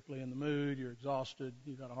not particularly in the mood. You're exhausted.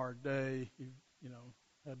 You've had a hard day. You've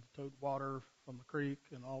had to tote water from the creek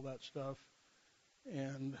and all that stuff.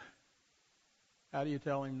 And how do you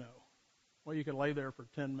tell him no? Well, you can lay there for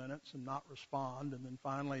 10 minutes and not respond, and then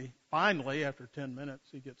finally, after 10 minutes,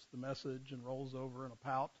 he gets the message and rolls over in a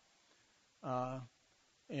pout.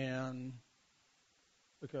 And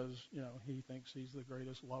because, he thinks he's the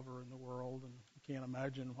greatest lover in the world, and you can't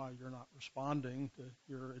imagine why you're not responding to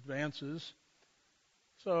your advances.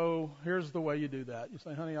 So here's the way you do that. You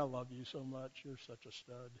say, honey, I love you so much. You're such a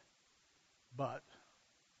stud. But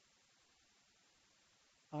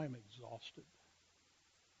I'm exhausted.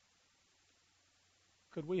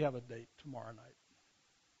 Could we have a date tomorrow night?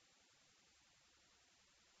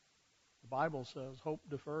 The Bible says hope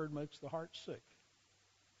deferred makes the heart sick.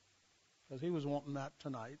 Because he was wanting that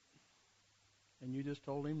tonight, and you just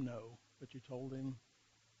told him no, but you told him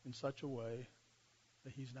in such a way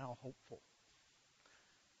that he's now hopeful.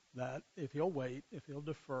 That if he'll wait, if he'll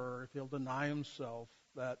defer, if he'll deny himself,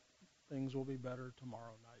 that things will be better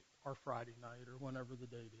tomorrow night or Friday night or whenever the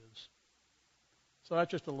date is. So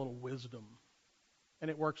that's just a little wisdom. And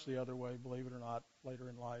it works the other way, believe it or not, later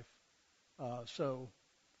in life.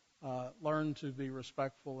 Learn to be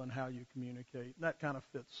respectful in how you communicate. And that kind of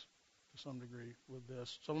fits to some degree with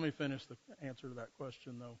this. So let me finish the answer to that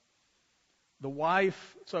question, though. The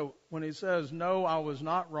wife, so when he says, no, I was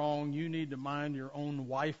not wrong, you need to mind your own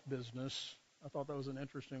wife business, I thought that was an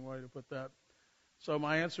interesting way to put that. So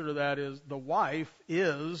my answer to that is the wife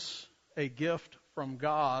is a gift from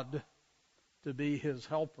God to be his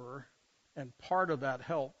helper, and part of that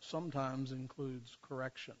help sometimes includes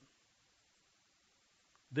correction.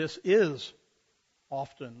 This is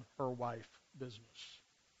often her wife business,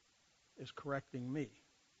 is correcting me.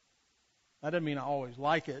 That doesn't mean I always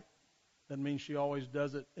like it. Doesn't mean she always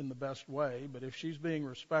does it in the best way. But if she's being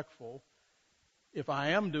respectful, if I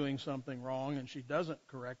am doing something wrong and she doesn't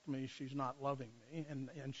correct me, she's not loving me,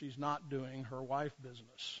 and she's not doing her wife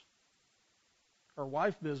business. Her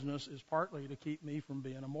wife business is partly to keep me from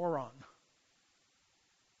being a moron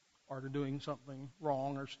or to doing something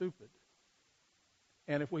wrong or stupid.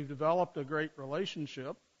 And if we've developed a great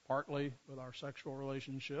relationship, partly with our sexual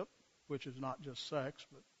relationship, which is not just sex,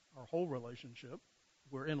 but our whole relationship,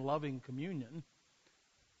 we're in loving communion,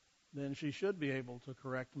 then she should be able to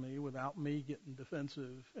correct me without me getting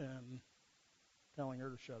defensive and telling her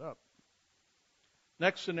to shut up.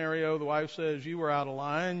 Next scenario, the wife says, you were out of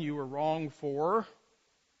line, you were wrong for,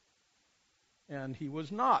 and he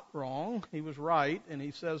was not wrong, he was right, and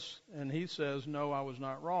he says, no, I was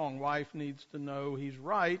not wrong. Wife needs to know he's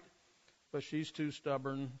right, but she's too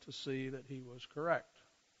stubborn to see that he was correct.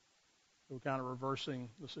 So we're kind of reversing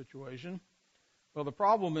the situation. Well, the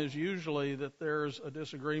problem is usually that there's a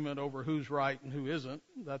disagreement over who's right and who isn't.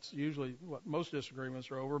 That's usually what most disagreements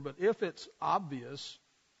are over. But if it's obvious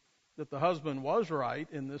that the husband was right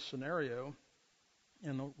in this scenario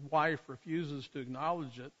and the wife refuses to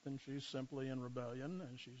acknowledge it, then she's simply in rebellion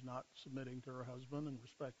and she's not submitting to her husband and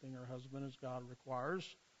respecting her husband as God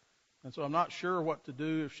requires. And so I'm not sure what to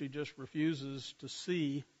do if she just refuses to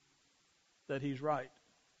see that he's right.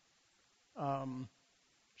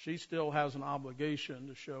 She still has an obligation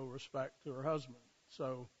to show respect to her husband.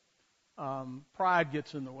 So pride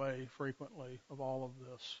gets in the way frequently of all of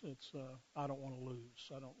this. It's I don't want to lose.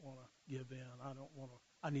 I don't want to give in.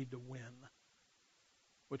 I need to win.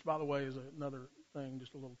 Which, by the way, is another thing,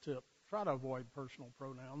 just a little tip. Try to avoid personal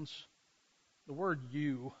pronouns. The word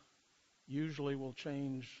you usually will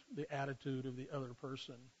change the attitude of the other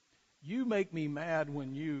person. You make me mad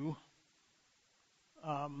when you,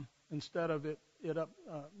 instead of the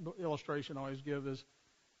illustration I always give is,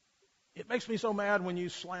 it makes me so mad when you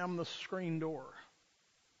slam the screen door.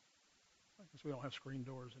 I guess we don't have screen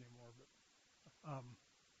doors anymore, but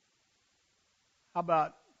how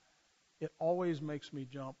about, it always makes me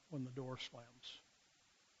jump when the door slams.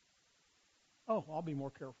 Oh, I'll be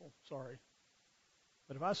more careful, sorry.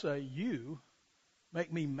 But if I say, you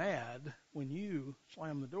make me mad when you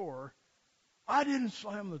slam the door, I didn't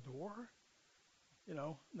slam the door. You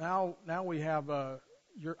know, now we have I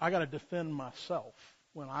got to defend myself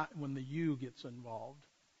when the you gets involved.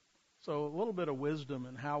 So a little bit of wisdom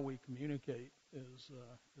in how we communicate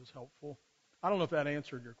is helpful. I don't know if that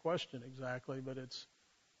answered your question exactly, but it's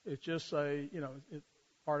just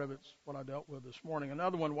part of it's what I dealt with this morning.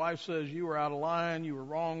 Another one, wife says you were out of line, you were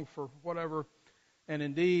wrong for whatever, and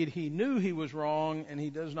indeed he knew he was wrong, and he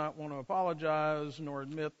does not want to apologize nor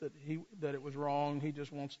admit that it was wrong. He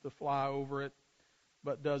just wants to fly over it,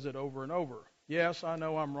 but does it over and over. Yes, I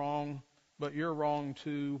know I'm wrong, but you're wrong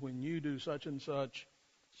too when you do such and such,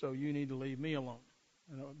 so you need to leave me alone.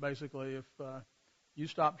 Basically, if you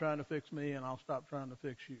stop trying to fix me, and I'll stop trying to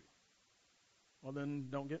fix you. Well, then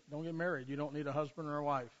don't get married. You don't need a husband or a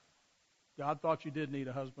wife. God thought you did need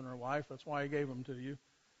a husband or a wife. That's why he gave them to you,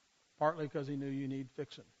 partly because he knew you need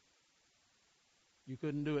fixing. You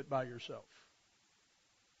couldn't do it by yourself.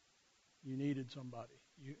 You needed somebody.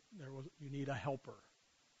 You need a helper.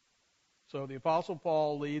 So the Apostle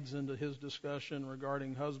Paul leads into his discussion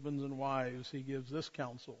regarding husbands and wives. He gives this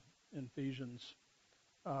counsel in Ephesians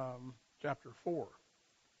chapter 4.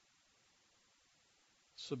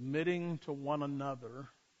 Submitting to one another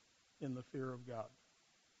in the fear of God.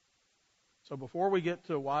 So before we get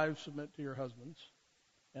to wives, submit to your husbands,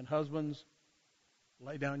 and husbands,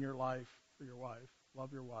 lay down your life for your wife.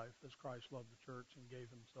 Love your wife as Christ loved the church and gave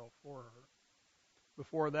himself for her.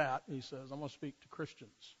 Before that, he says, I'm going to speak to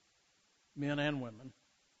Christians, men and women.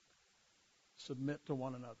 Submit to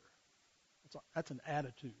one another. That's an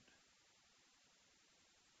attitude.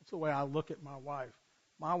 That's the way I look at my wife.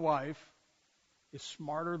 My wife is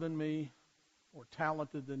smarter than me, more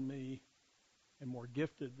talented than me, and more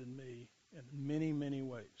gifted than me in many, many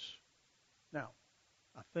ways. Now,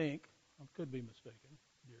 I could be mistaken,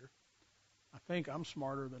 dear. I think I'm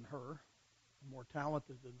smarter than her, more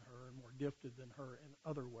talented than her, and more gifted than her in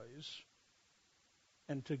other ways.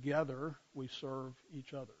 And together, we serve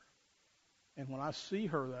each other. And when I see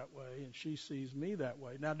her that way, and she sees me that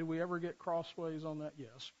way, now, do we ever get crossways on that?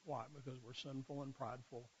 Yes. Why? Because we're sinful and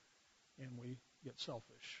prideful, and we get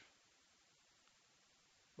selfish.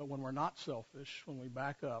 But when we're not selfish, when we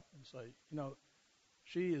back up and say,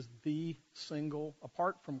 she is the single,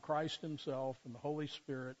 apart from Christ himself and the Holy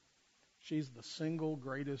Spirit, she's the single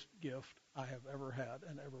greatest gift I have ever had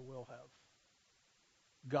and ever will have.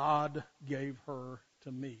 God gave her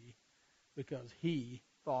to me because he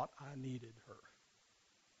thought I needed her.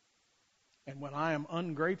 And when I am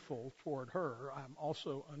ungrateful toward her, I'm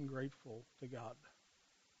also ungrateful to God.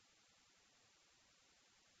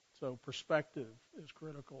 So perspective is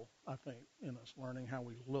critical, I think, in us learning how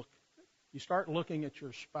we look. You start looking at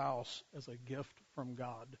your spouse as a gift from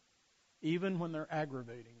God, even when they're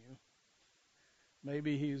aggravating you.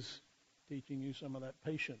 Maybe he's teaching you some of that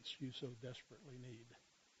patience you so desperately need,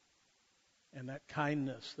 and that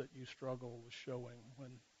kindness that you struggle with showing when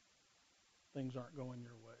things aren't going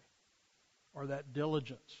your way. Or that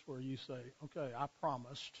diligence where you say, okay, I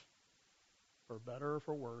promised, for better or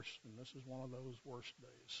for worse, and this is one of those worst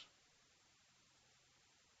days.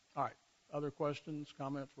 All right, other questions,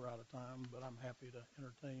 comments? We're out of time, but I'm happy to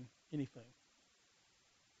entertain anything.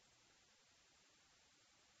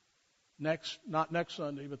 Not next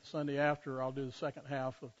Sunday, but the Sunday after, I'll do the second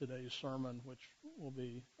half of today's sermon, which will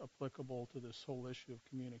be applicable to this whole issue of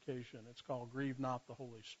communication. It's called Grieve Not the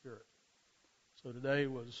Holy Spirit. So today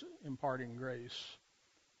was imparting grace,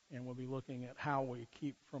 and we'll be looking at how we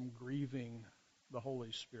keep from grieving the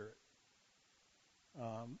Holy Spirit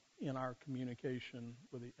in our communication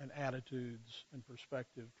and attitudes and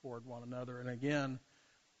perspective toward one another. And again,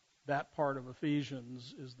 that part of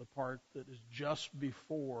Ephesians is the part that is just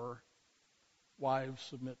before wives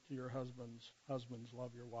submit to your husbands, husbands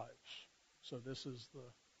love your wives. So this is the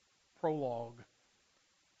prologue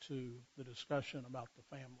to the discussion about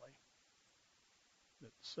the family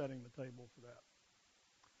that's setting the table for that.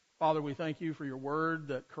 Father, we thank you for your word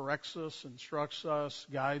that corrects us, instructs us,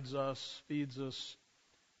 guides us, feeds us,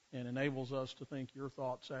 and enables us to think your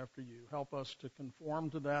thoughts after you. Help us to conform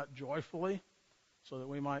to that joyfully so that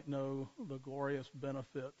we might know the glorious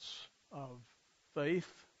benefits of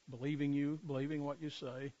faith, believing what you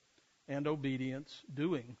say, and obedience,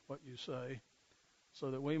 doing what you say,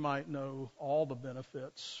 so that we might know all the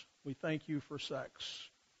benefits. We thank you for sex.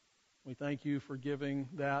 We thank you for giving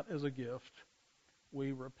that as a gift.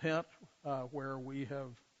 We repent where we have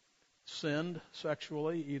sinned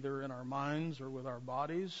sexually, either in our minds or with our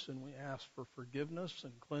bodies, and we ask for forgiveness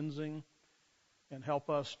and cleansing, and help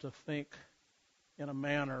us to think in a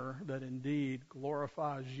manner that indeed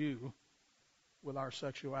glorifies you with our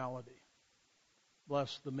sexuality.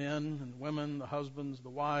 Bless the men and women, the husbands, the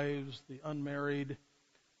wives, the unmarried.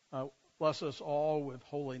 Bless us all with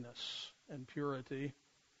holiness and purity,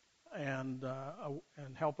 and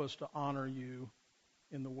help us to honor you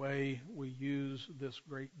in the way we use this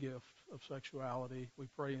great gift of sexuality. We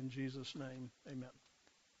pray in Jesus' name. Amen.